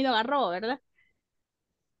hemos comido garrobo, ¿verdad?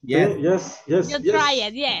 Yes. You try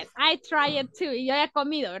it, yes. I try it too. Y yo he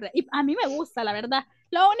comido, ¿verdad? Y a mí me gusta, la verdad.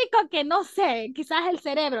 Lo único que no sé, quizás el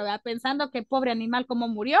cerebro, ¿verdad? Pensando que pobre animal como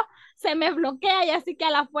murió, se me bloquea y así que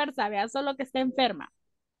a la fuerza, ¿verdad? Solo que esté enferma.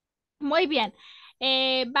 Muy bien.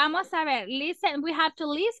 Vamos a ver. Listen, we have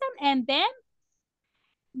to listen and then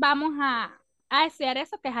vamos a hacer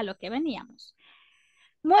eso que es a lo que veníamos.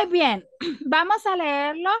 Muy bien. Vamos a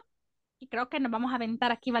leerlo y creo que nos vamos a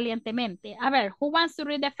aventar aquí valientemente. A ver, who wants to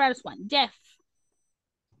read the first one? Jeff.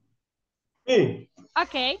 Me.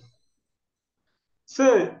 Okay.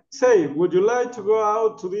 Say, would you like to go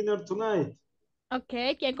out to dinner tonight?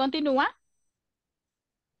 Okay, ¿quién continúa?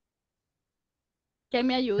 ¿Quién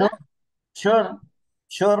me ayuda? Sure.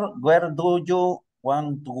 Sure. Where do you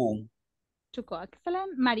want to go? To go.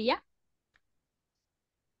 Excellent. María.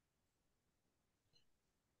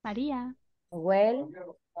 María. Well,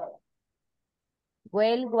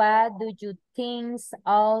 what do you think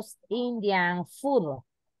of Indian food?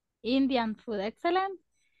 Indian food. Excellent.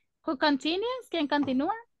 Who continues? ¿Quién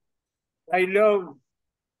continúa? I love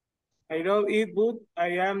it, but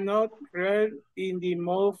I am not really in the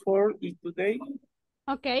mood for it today.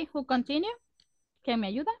 Okay, who continue? ¿Quién me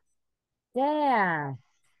ayuda? Yeah,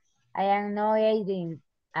 I am not eating.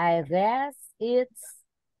 I guess it's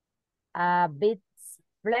a bit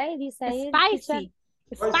Spicy.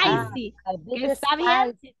 Spicy. A bit Que está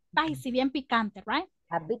bien spicy. spicy, bien picante, right?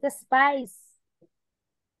 A bit spice.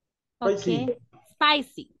 Okay.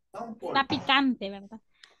 Spicy. Está picante, ¿verdad?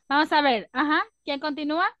 Vamos a ver. Ajá. ¿Quién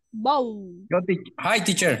continúa? Bow. Hi,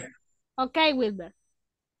 teacher. Okay, Wilber.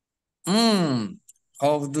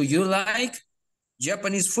 How do you like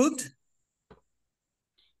Japanese food?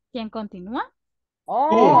 ¿Quién continúa?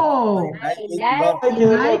 Oh, I like it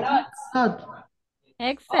a lot.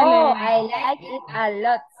 Excellent. Oh, I like it a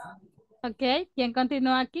lot. Okay. ¿Quién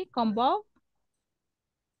continúa aquí? Con Bob.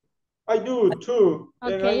 I do too.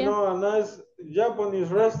 And Okay. I know a nice Japanese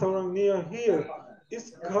restaurant near here.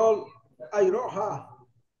 It's called Iroha.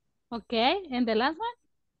 Okay. And the last one?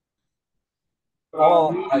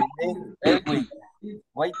 Oh, I think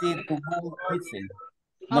waiting to go fishing.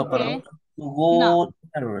 No, Okay. perdón. To go No.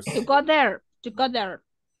 terrace. To go there. To go there.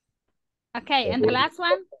 Okay. And the last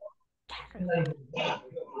one?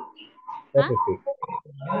 Huh?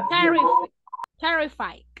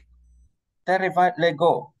 Terrified. Terrified, let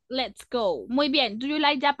go. Let's go. Muy bien. Do you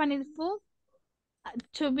like Japanese food?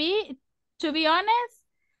 To be honest,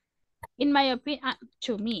 in my opinion,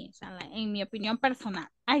 to me, in mi opinión personal,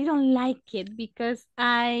 I don't like it because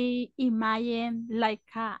I imagine like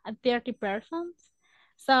a dirty persons.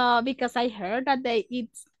 So because I heard that they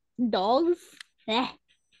eat dogs,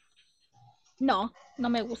 no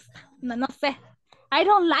me gusta. No sé. I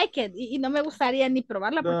don't like it y no me gustaría ni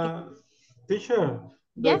probarla porque. Teacher,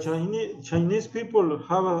 Yes? the Chinese people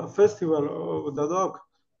have a festival of the dog.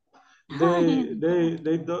 They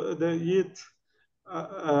eat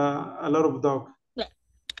a lot of dog.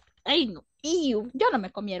 Ay, no. Yo no me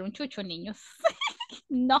comiera un chucho, niños.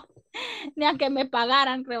 No. Ni a que me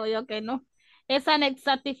pagaran, creo yo que no. Es an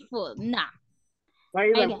exotic food. No.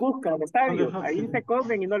 Ahí la buscan al estadio. Ahí se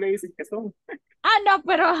comen y no le dicen que son. Ah, no,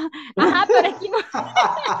 pero. Ajá, pero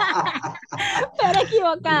pero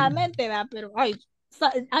equivocadamente, ¿verdad? Pero, ay. So,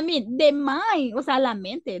 I mean, the mind, o sea, la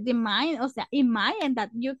mente, the mind, o sea, imagine that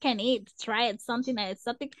you can eat, try it, something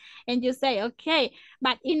exotic, and you say, okay,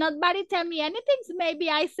 but if nobody tell me anything, maybe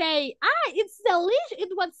I say, it's delicious, it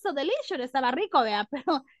was so delicious, estaba rico, vea,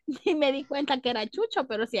 pero ni me di cuenta que era chucho,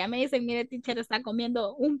 pero si ya me dicen, mire, teacher, está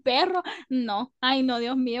comiendo un perro, no, ay, no,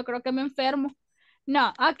 Dios mío, creo que me enfermo.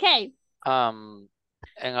 No, okay. En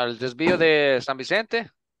el desvío de San Vicente.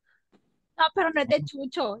 No, pero no es de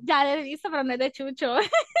chucho. Ya lo he visto, pero no es de chucho.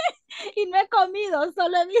 Y no he comido,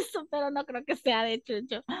 solo he visto, pero no creo que sea de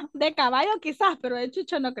chucho. De caballo quizás, pero de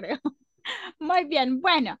chucho no creo. Muy bien,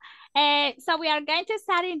 bueno. So we are going to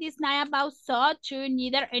study this night about so, to,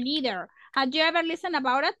 neither, and either. Have you ever listened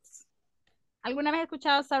about it? ¿Alguna vez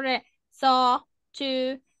escuchado sobre so,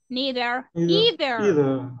 to, neither, either?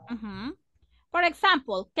 Either. Por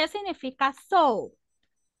ejemplo, ¿qué significa so?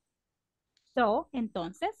 So,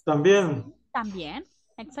 entonces. También. También.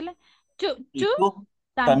 Excelente. To, Y to, tú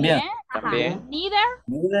también. también. Ajá. También. Neither.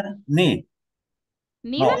 Neither, ni.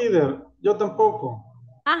 Neither. Either. Yo tampoco.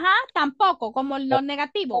 Ajá, tampoco, como lo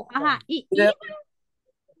negativo. Ajá. Y Either.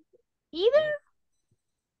 either.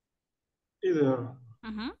 Either.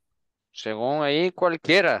 Ajá. Según ahí,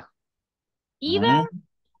 cualquiera. Either.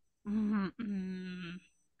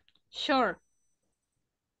 Sure.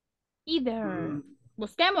 Either.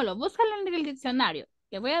 Busquémoslo, búscalo en el diccionario.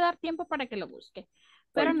 Le voy a dar tiempo para que lo busque.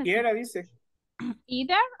 Pero Cualquiera dice.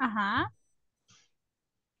 either, ajá.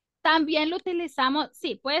 También lo utilizamos,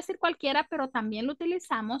 sí, puede decir cualquiera, pero también lo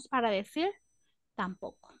utilizamos para decir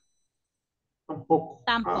tampoco. Tampoco.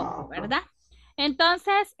 Tampoco, ¿verdad?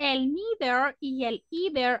 Entonces, el neither y el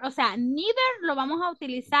either, o sea, neither lo vamos a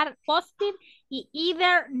utilizar positive y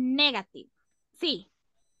either negative. Sí.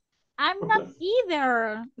 I'm not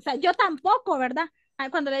either. O sea, yo tampoco, ¿verdad?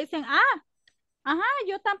 Cuando le dicen, ajá,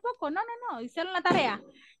 yo tampoco. No, hicieron la tarea.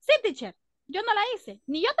 Sí, teacher, yo no la hice.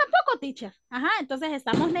 Ni yo tampoco, teacher. Ajá, entonces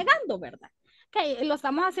estamos negando, ¿verdad? Que lo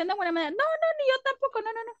estamos haciendo de buena manera. No, ni yo tampoco. No,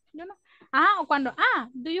 yo no. O cuando,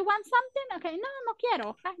 do you want something? Ok, no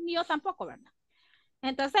quiero. Ni yo tampoco, ¿verdad?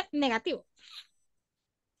 Entonces, negativo.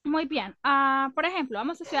 Muy bien. Por ejemplo,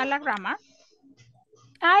 vamos a estudiar la grammar.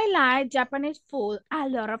 I like Japanese food a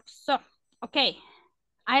lot of so. Okay.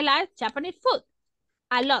 I like Japanese food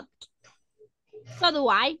a lot. So do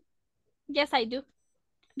I. Yes, I do.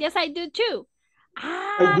 Yes, I do too.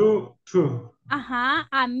 I do too. Ajá.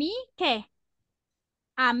 ¿A mí qué?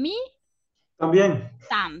 A mí También.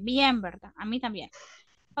 también, ¿verdad? A mí también.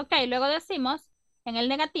 Ok, luego decimos en el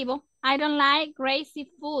negativo, I don't like greasy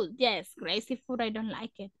food. Yes, greasy food, I don't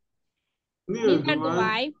like it. Neither do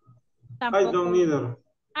I. Tampoco. I don't either.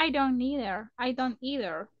 I don't either. I don't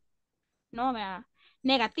either. No, vea.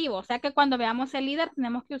 Negativo. O sea que cuando veamos el either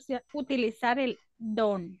tenemos que utilizar el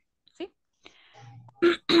don't. ¿Sí?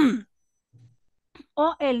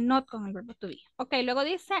 O el not con el verbo to be. Ok, luego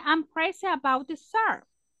dice, I'm crazy about dessert.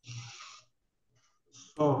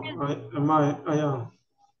 So, I am.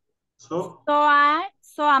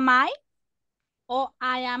 So am I. O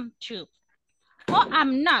I am too. Or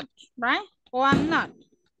I'm not, right? Or I'm not.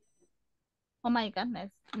 Oh my goodness.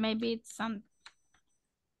 Maybe it's some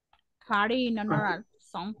party in honor of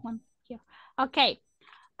someone here. Okay.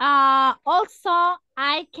 Also,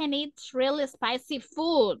 I can eat really spicy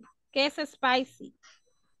food. ¿Qué es spicy?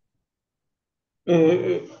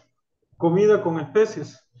 Comida con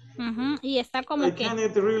especies. Y está como I que... can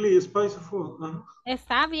eat really spicy food.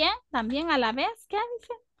 Está bien, también a la vez. ¿Qué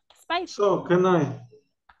dice? Spicy. So, can I?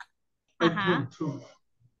 I Ajá. can too.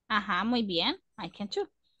 Ajá, muy bien. I can too.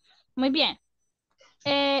 Muy bien.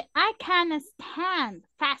 I can stand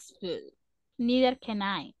fast food. Neither can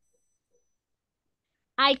I.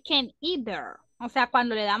 I can either. O sea,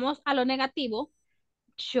 cuando le damos a lo negativo,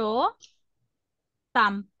 yo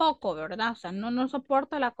tampoco, ¿verdad? O sea, no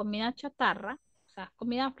soporto la comida chatarra. O sea,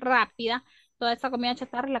 comida rápida. Toda esa comida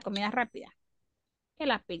chatarra es la comida rápida. Que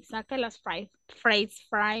la pizza, que las fries.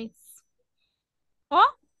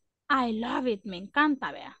 Oh, I love it. Me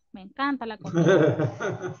encanta, vea. Me encanta la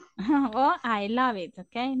comida. Oh, I love it,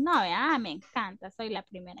 ¿ok? No, vea, me encanta. Soy la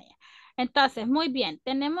primera ya. Entonces, muy bien.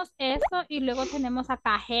 Tenemos eso y luego tenemos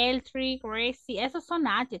acá healthy, greasy. Esos son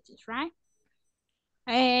adjectives, right?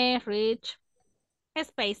 Rich,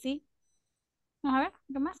 spicy. A ver,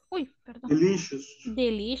 ¿qué más? Uy, perdón. Delicious.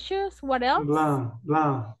 Delicious. What else?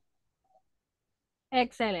 Bland.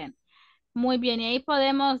 Excelente. Muy bien. Y ahí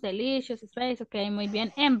podemos delicious, spicy, ok, muy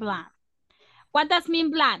bien. And bland. What does mean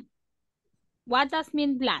bland? What does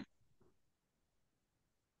mean bland?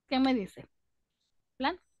 ¿Qué me dice?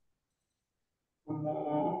 Bland.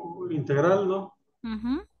 Como integral, ¿no?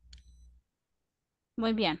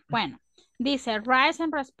 Muy bien. Bueno. Dice, write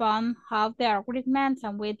and respond how the arguments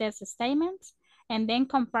and with these statements, and then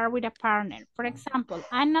compare with a partner. For example,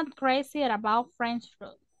 I'm not crazy about French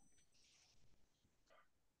food.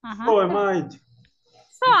 So am I.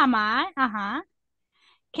 So am I.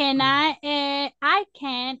 Can I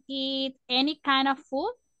can eat any kind of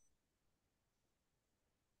food?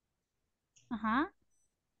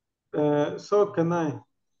 So can I.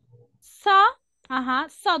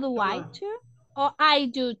 So do I too. Or I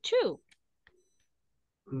do too.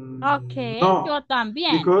 Okay, No, yo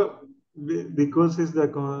también. Because it's the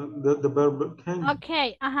verb can.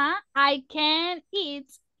 Okay, I can eat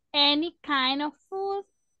Any kind of food.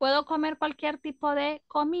 Puedo comer cualquier tipo de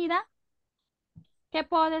comida. ¿Qué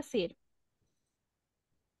puedo decir?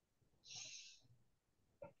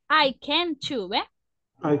 I can too, ¿ve?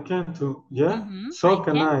 I can too. Yeah. Ujú, So I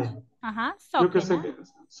can can. I. Ajá, Yo so que can sé I. que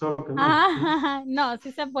so can I. Ah, no,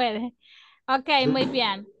 sí se puede. Ok, muy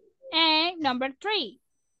bien. Number 3.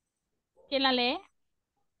 ¿Quién la lee?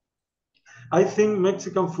 I think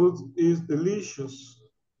Mexican food is delicious.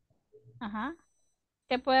 Ajá.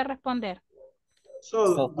 ¿Qué puede responder?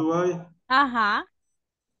 So do I. Ajá.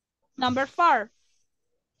 Number 4.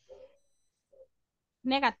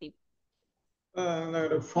 Negative.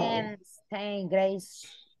 Number 4. Can stay grace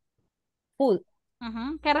food.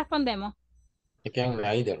 Ajá. ¿Qué respondemos? I can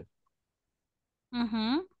neither.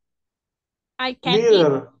 Ajá. I can eat.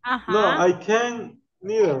 Neither. Ajá. No, I can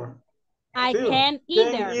neither. I Still, can can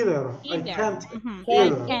either. either. I Either. can't Ujú, Can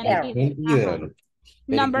either. I can either. either. Can either. Ajá.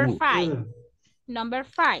 Very Number good. 5. Either. Number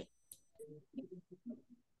 5.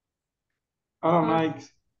 I don't like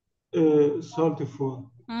salty food.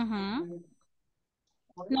 Ajá.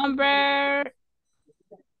 Number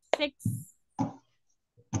 6.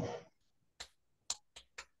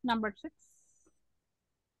 Number 6.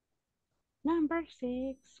 Number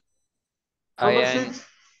 6. Number 6.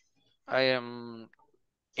 I am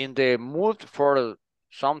in the mood for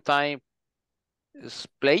sometime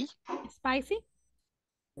play. Spicy.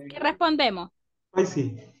 ¿Qué respondemos?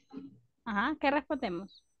 Spicy. Ajá, ¿qué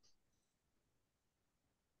respondemos?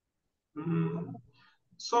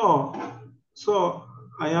 So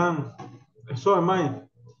I am. So am I.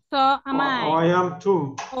 So am I. Or I am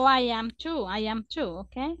too. Oh, I am too. I am too.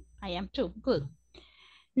 Okay. I am too. Good.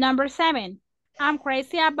 Number 7. I'm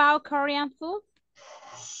crazy about Korean food.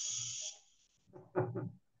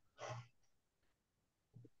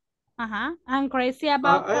 Ajá. I'm crazy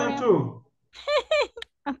about I am Korean too.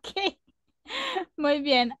 Okay. Muy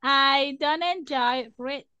bien. I don't enjoy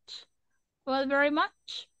rich food very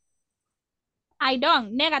much. I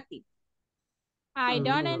don't. Negative. I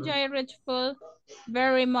don't enjoy rich food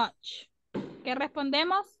very much. ¿Qué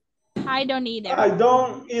respondemos? I don't either. I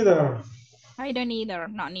don't either. I don't either.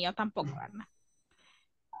 No, ni yo tampoco, ¿verdad?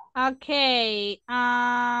 Okay.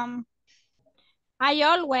 I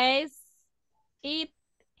always eat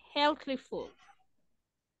healthy food.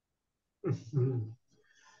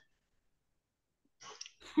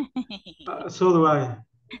 So do I.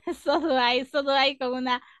 So do I con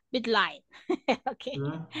una bit line. Okay.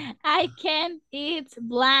 Yeah. I can eat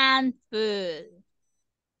bland food.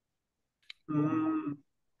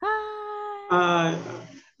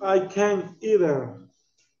 I can't either.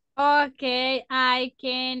 Okay, I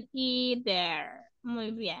can either.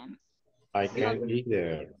 Muy bien. I can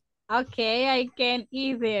either. Okay, I can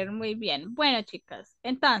either. Muy bien. Bueno, chicos,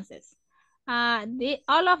 entonces,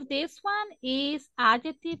 all of this one is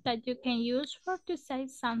adjective that you can use for to say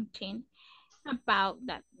something about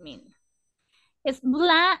that meaning. Es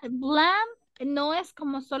bland no es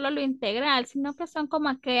como solo lo integral, sino que son como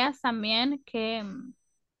aquellas también que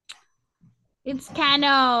it's kind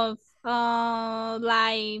of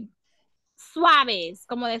like suaves,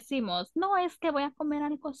 como decimos. No es que voy a comer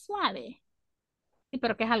algo suave. Sí,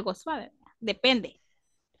 pero que es algo suave. Depende.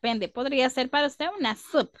 Podría ser para usted una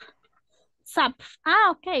soup. Sup.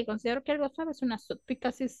 Ah, ok. Considero que algo suave es una soup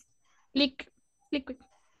because it's liquid.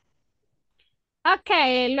 Ok,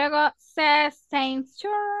 luego says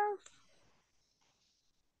censure.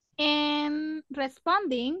 And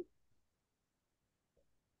responding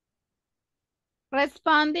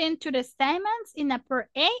to the statements in upper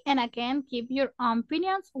A, and again, give your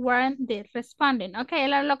opinions when they're responding. Okay,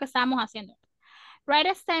 es lo que estamos haciendo.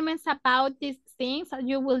 Write statements about these things that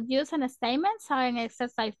you will use in a statement. So in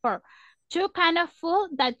exercise 4, 2 kind of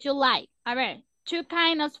food that you like. A ver, 2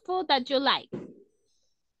 kinds of food that you like.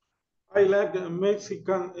 I like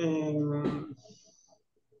Mexican and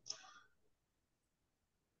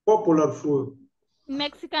popular food.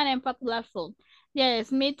 Mexican and popular food.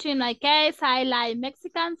 Yes, me too. In my case, I like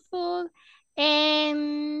Mexican food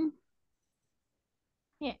and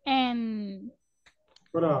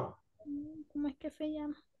Bravo. ¿cómo es que se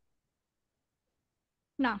llama?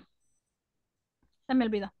 No, se me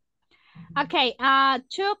olvidó. Okay,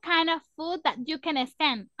 2 kind of food that you can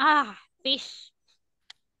stand. Fish.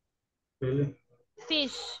 Really?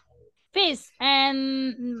 Fish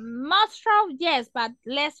and mushroom, yes, but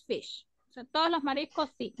less fish. O sea, todos los mariscos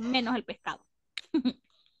sí, menos el pescado.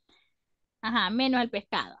 Ajá, menos el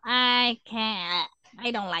pescado. I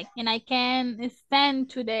don't like, and I can stand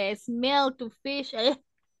to the smell to fish.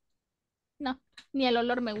 No, ni el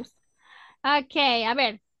olor me gusta. Ok, a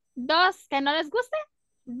ver, 2 que no les guste.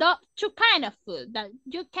 two kind of food that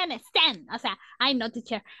you can stand. O sea, I know,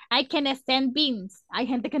 teacher, I can stand beans. Hay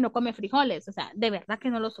gente que no come frijoles, o sea, de verdad que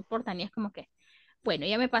no lo soportan y es como que, bueno,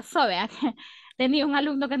 ya me pasó, ¿verdad? Tenía un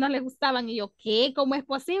alumno que no le gustaban y yo, ¿qué? ¿Cómo es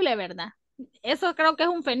posible, verdad? Eso creo que es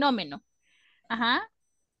un fenómeno. Ajá.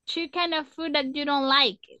 Two kind of food that you don't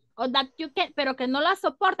like. O that you can, pero que no la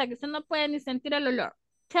soporta, que usted no puede ni sentir el olor.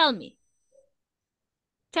 Tell me.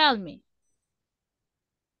 Tell me.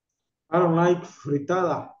 I don't like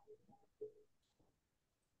fritada.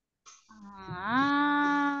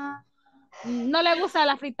 Ah, no le gusta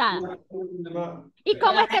la fritada. No, ¿Y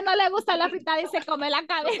cómo es que no le gusta la fritada y se come la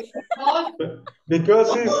cabeza?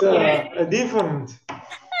 because it's different.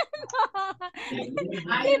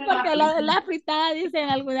 Sí, porque la fritada dicen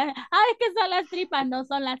algunas, es que son las tripas, no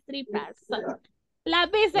son las tripas.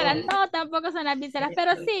 Las vísceras, no, tampoco son las vísceras,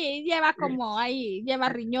 pero sí, lleva como ahí, lleva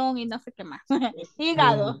riñón y no sé qué más.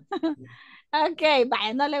 Hígado. Ok,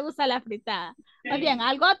 vaya, no le gusta la fritada. Muy bien,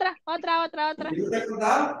 ¿algo otra? Otra.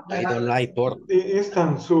 I don't like pork. The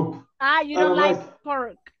instant soup. You I don't don't like like.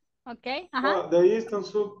 pork. Ok, ajá. The instant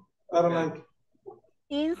soup, I don't like.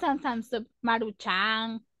 Instant soup,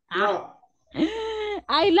 maruchan. No,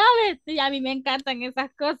 I love it. Y a mí me encantan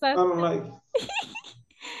esas cosas. I don't like.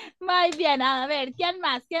 Muy bien, a ver, ¿quién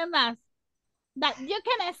más? That you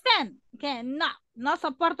can stand. Que no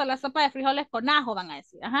soporto la sopa de frijoles con ajo, van a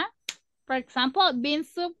decir. Ajá. For example, bean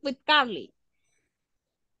soup with garlic.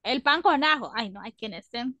 El pan con ajo. Ay, no, I can't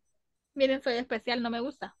stand. Miren, soy especial, no me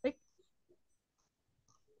gusta. ¿Sí?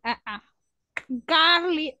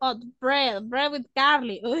 Garlic or bread with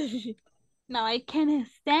garlic. Uy. No, I can't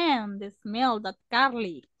stand the smell that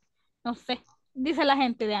garlic. No sé, dice la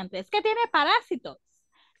gente de antes, que tiene parásitos.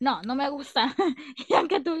 No, no me gusta. Y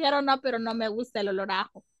aunque tuvieron, no, pero no me gusta el olor a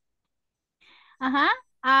ajo. Ajá.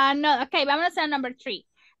 No, ok, vamos a number 3.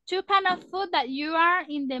 Two kind of food that you are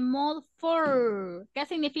in the mood for. ¿Qué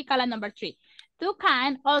significa la number 3? Two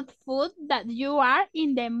kind of food that you are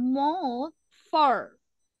in the mood for.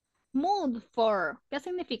 Mood for. ¿Qué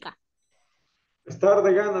significa? Estar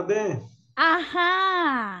de ganas de.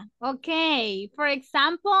 Ajá. Ok. For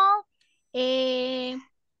example, in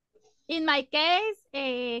my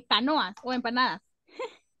case, canoas o empanadas.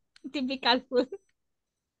 Typical food.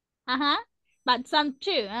 Ajá. But some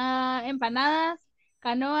too. Empanadas,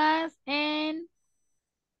 canoas, en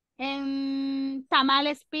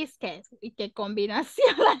tamales pisques. Y qué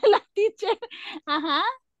combinación la de la teacher. Ajá.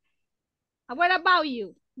 What about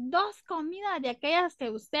you? Dos comidas de aquellas que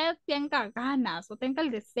usted tenga ganas o tenga el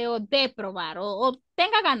deseo de probar o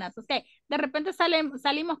tenga ganas. O sea, de repente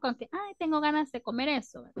salimos con que, ay, tengo ganas de comer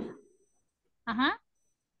eso, ¿verdad? Ajá.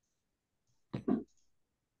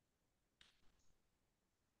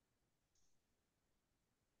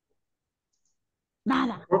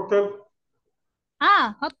 Nada. Cocktail.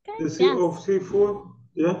 Okay. The sea of seafood.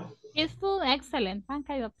 Yeah. Seafood, excellent. One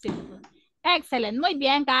kind of seafood. Excellent. Muy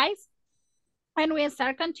bien, guys. And we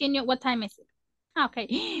start continue. What time is it?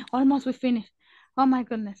 Okay. Almost we finished. Oh my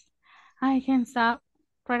goodness. I can stop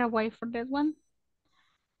right away for this one.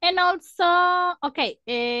 And also, okay.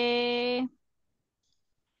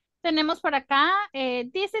 Tenemos por acá,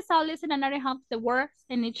 this is all listen and have the words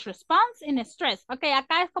in each response in stress. Okay,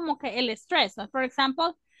 acá es como que el stress. So for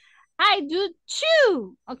example, I do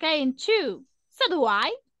chew. Okay, in chew. So do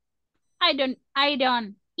I. I don't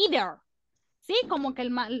either. ¿Sí? Como que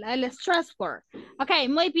el stress word. Ok,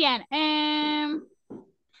 muy bien.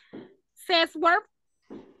 Says word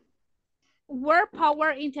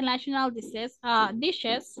power international dishes.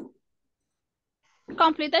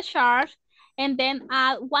 Complete the chart and then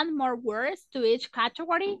add one more words to each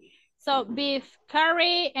category. So beef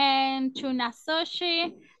curry and tuna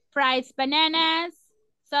sushi, fried bananas,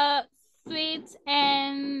 so sweets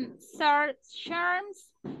and sour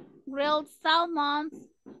charms, grilled salmons,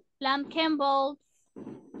 lamb Campbell's,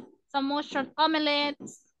 some mustard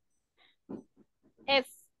omelets,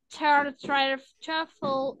 stir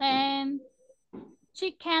truffle, and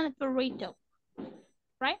chicken burrito,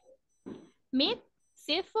 right? Meat,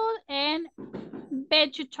 seafood, and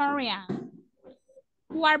vegetarian.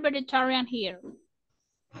 Who are vegetarian here?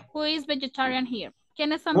 Who is vegetarian here?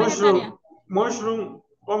 ¿Quiénes son vegetarianos? Mushroom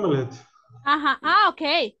omelette. Ajá,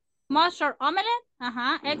 okay. Mushroom omelette,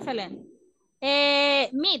 ajá, excellent.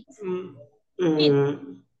 Meat.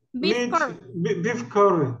 Beef curry. Beef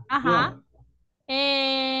curry. Ajá.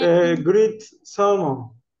 Yeah. Grilled salmon.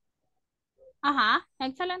 Ajá,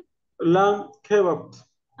 excellent. Lamb kebab.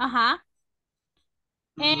 Ajá.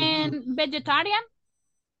 And vegetarian?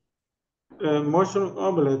 Mushroom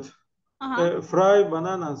omelette. Fried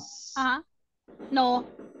bananas. No,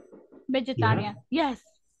 vegetarian. Yeah. Yes.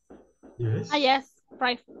 Yes. Yes,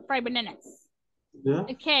 five bananas. Yeah.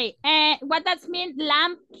 Okay, what does mean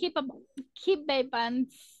lamb keep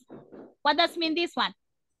babies? What does mean this one?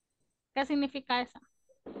 ¿Qué significa eso?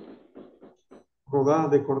 Rodajas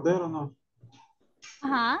de cordero, ¿no?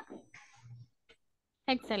 Ajá.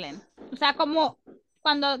 Excelente. O sea, como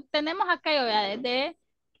cuando tenemos aquello de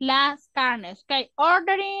las carnes. Ok,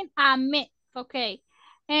 ordering a meat. Ok.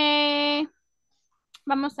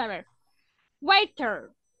 Vamos a ver.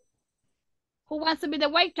 Waiter. Who wants to be the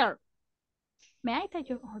waiter? May I take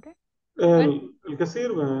your order? El que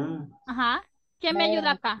sirve. ¿Eh? Ajá. ¿Quién me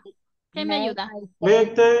ayuda acá? ¿Quién me ayuda? May I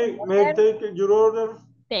take your order?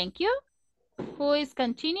 Thank you. Who is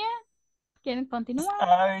continue? ¿Quién continúa?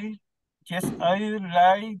 I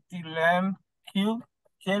like the lamb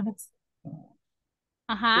kebabs.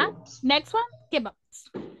 Ajá. Next one. Kebabs.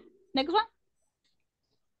 Next one.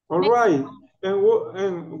 All right.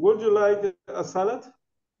 And would you like a salad?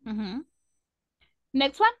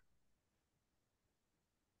 Next one.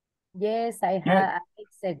 Yes, I have.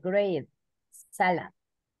 It's a great salad.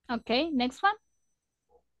 Okay, next one.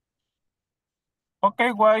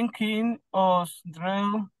 Okay, one king of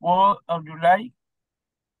drill. What would you like?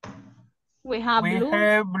 We have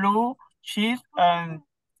blue cheese and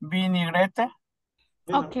vinaigrette.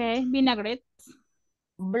 Okay, vinaigrette.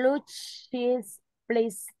 Blue cheese,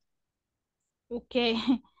 please. Okay.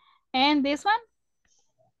 And this one?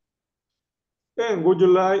 And would you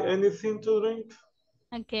like anything to drink?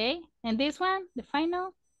 Okay. And this one, the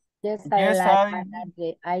final? Yes, I like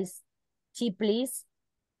the iced tea, please.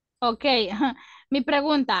 Okay. Mi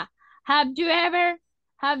pregunta, have you ever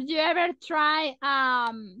tried,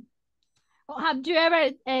 have you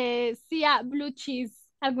ever see a blue cheese?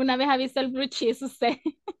 ¿Alguna vez ha visto el blue cheese usted?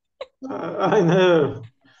 I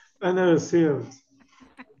never see it.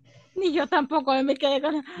 Ni yo tampoco me quedé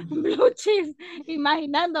con blue cheese,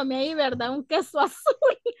 imaginándome ahí, ¿verdad? Un queso azul.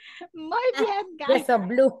 Muy bien, guys. Queso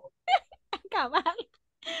blue. Cabal.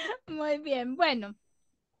 Muy bien, bueno.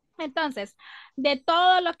 Entonces, de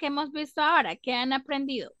todo lo que hemos visto ahora, ¿qué han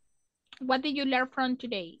aprendido? What did you learn from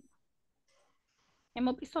today?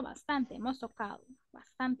 Hemos visto bastante, hemos tocado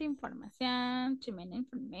bastante información, too many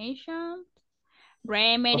information,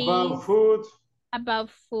 remedies. About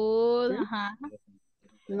food, ¿Sí? ajá.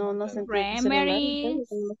 No sentí Remedies,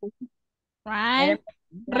 right? Yeah.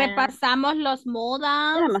 Repasamos los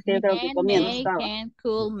modals, Nada más que yo creo que can, comiendo may, estaba. can,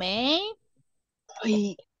 could, may.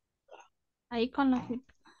 Ay, Ahí con los...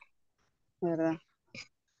 ¿verdad?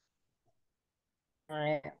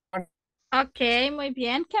 Ok, muy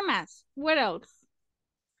bien. ¿Qué más? What else?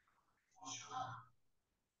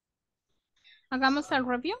 Hagamos el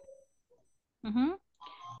review.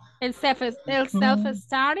 El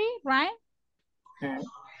self-study, right?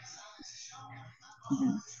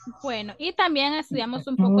 Bueno, y también estudiamos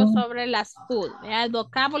un poco sobre las food, el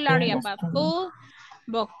vocabulary about food,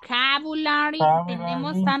 vocabulary.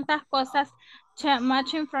 Tenemos tantas cosas,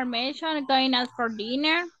 much information, going out for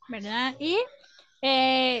dinner, ¿verdad? Y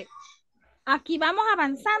aquí vamos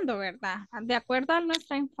avanzando, ¿verdad? De acuerdo a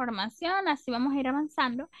nuestra información, así vamos a ir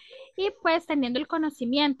avanzando y pues teniendo el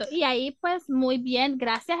conocimiento. Y ahí pues muy bien,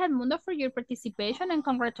 gracias Edmundo for your participation and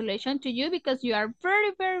congratulations to you because you are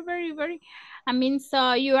very, I mean,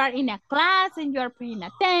 so you are in a class and you are paying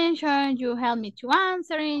attention, you help me to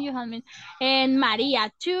answering, you help me, and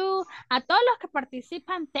Maria too. A todos los que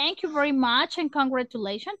participan, thank you very much and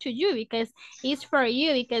congratulations to you because it's for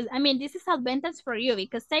you, because I mean, this is advantage for you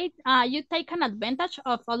because say, you take an advantage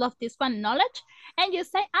of all of this one knowledge and you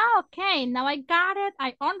say, okay, now I got it,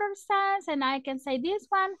 I understand, and I can say this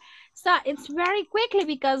one. So it's very quickly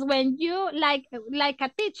because when you like a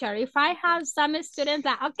teacher, if I have some students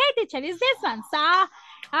that, okay, teacher, is this one? So,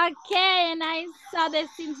 okay, and I saw this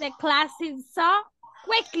in the classes so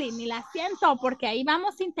quickly, ni la siento, porque ahí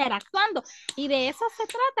vamos interactuando. Y de eso se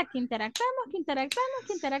trata, que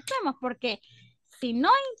interactuemos, porque si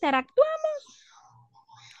no interactuamos,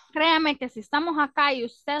 créame que si estamos acá y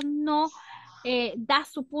usted no da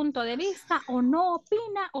su punto de vista o no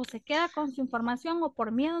opina o se queda con su información o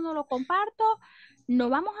por miedo no lo comparto, no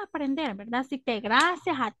vamos a aprender, ¿verdad? Así que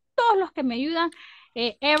gracias a todos los que me ayudan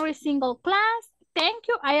every single class. Thank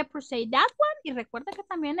you, I appreciate that one. Y recuerda que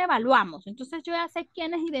también evaluamos. Entonces yo ya sé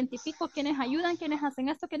quiénes identifico, quiénes ayudan, quiénes hacen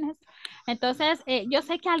esto, quiénes... Entonces yo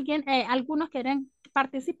sé que algunos quieren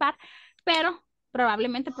participar, pero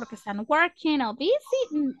probablemente porque están working o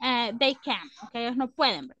busy, they can't, ok, ellos no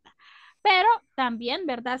pueden, ¿verdad? Pero también,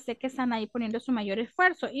 ¿verdad? Sé que están ahí poniendo su mayor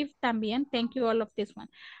esfuerzo y también, thank you all of this one.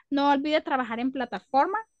 No olvide trabajar en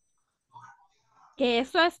plataforma, que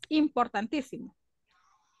eso es importantísimo.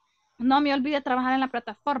 No me olvide trabajar en la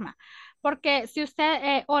plataforma, Porque si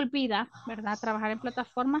usted olvida, ¿verdad? Trabajar en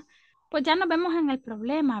plataforma, pues ya nos vemos en el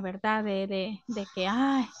problema, ¿verdad? De que,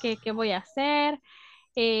 ay, ¿qué voy a hacer?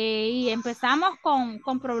 Y empezamos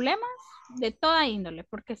con problemas de toda índole,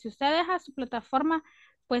 porque si usted deja su plataforma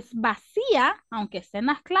pues vacía, aunque esté en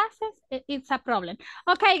las clases, it's a problem.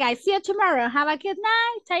 Okay, guys, see you tomorrow. Have a good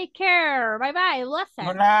night. Take care. Bye bye. Listen.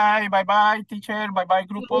 Good night. Bye bye, teacher. Bye bye,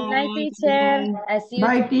 grupo. Good night, teacher. I see you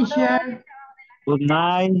Bye, tomorrow. teacher. Good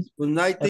night. Good night.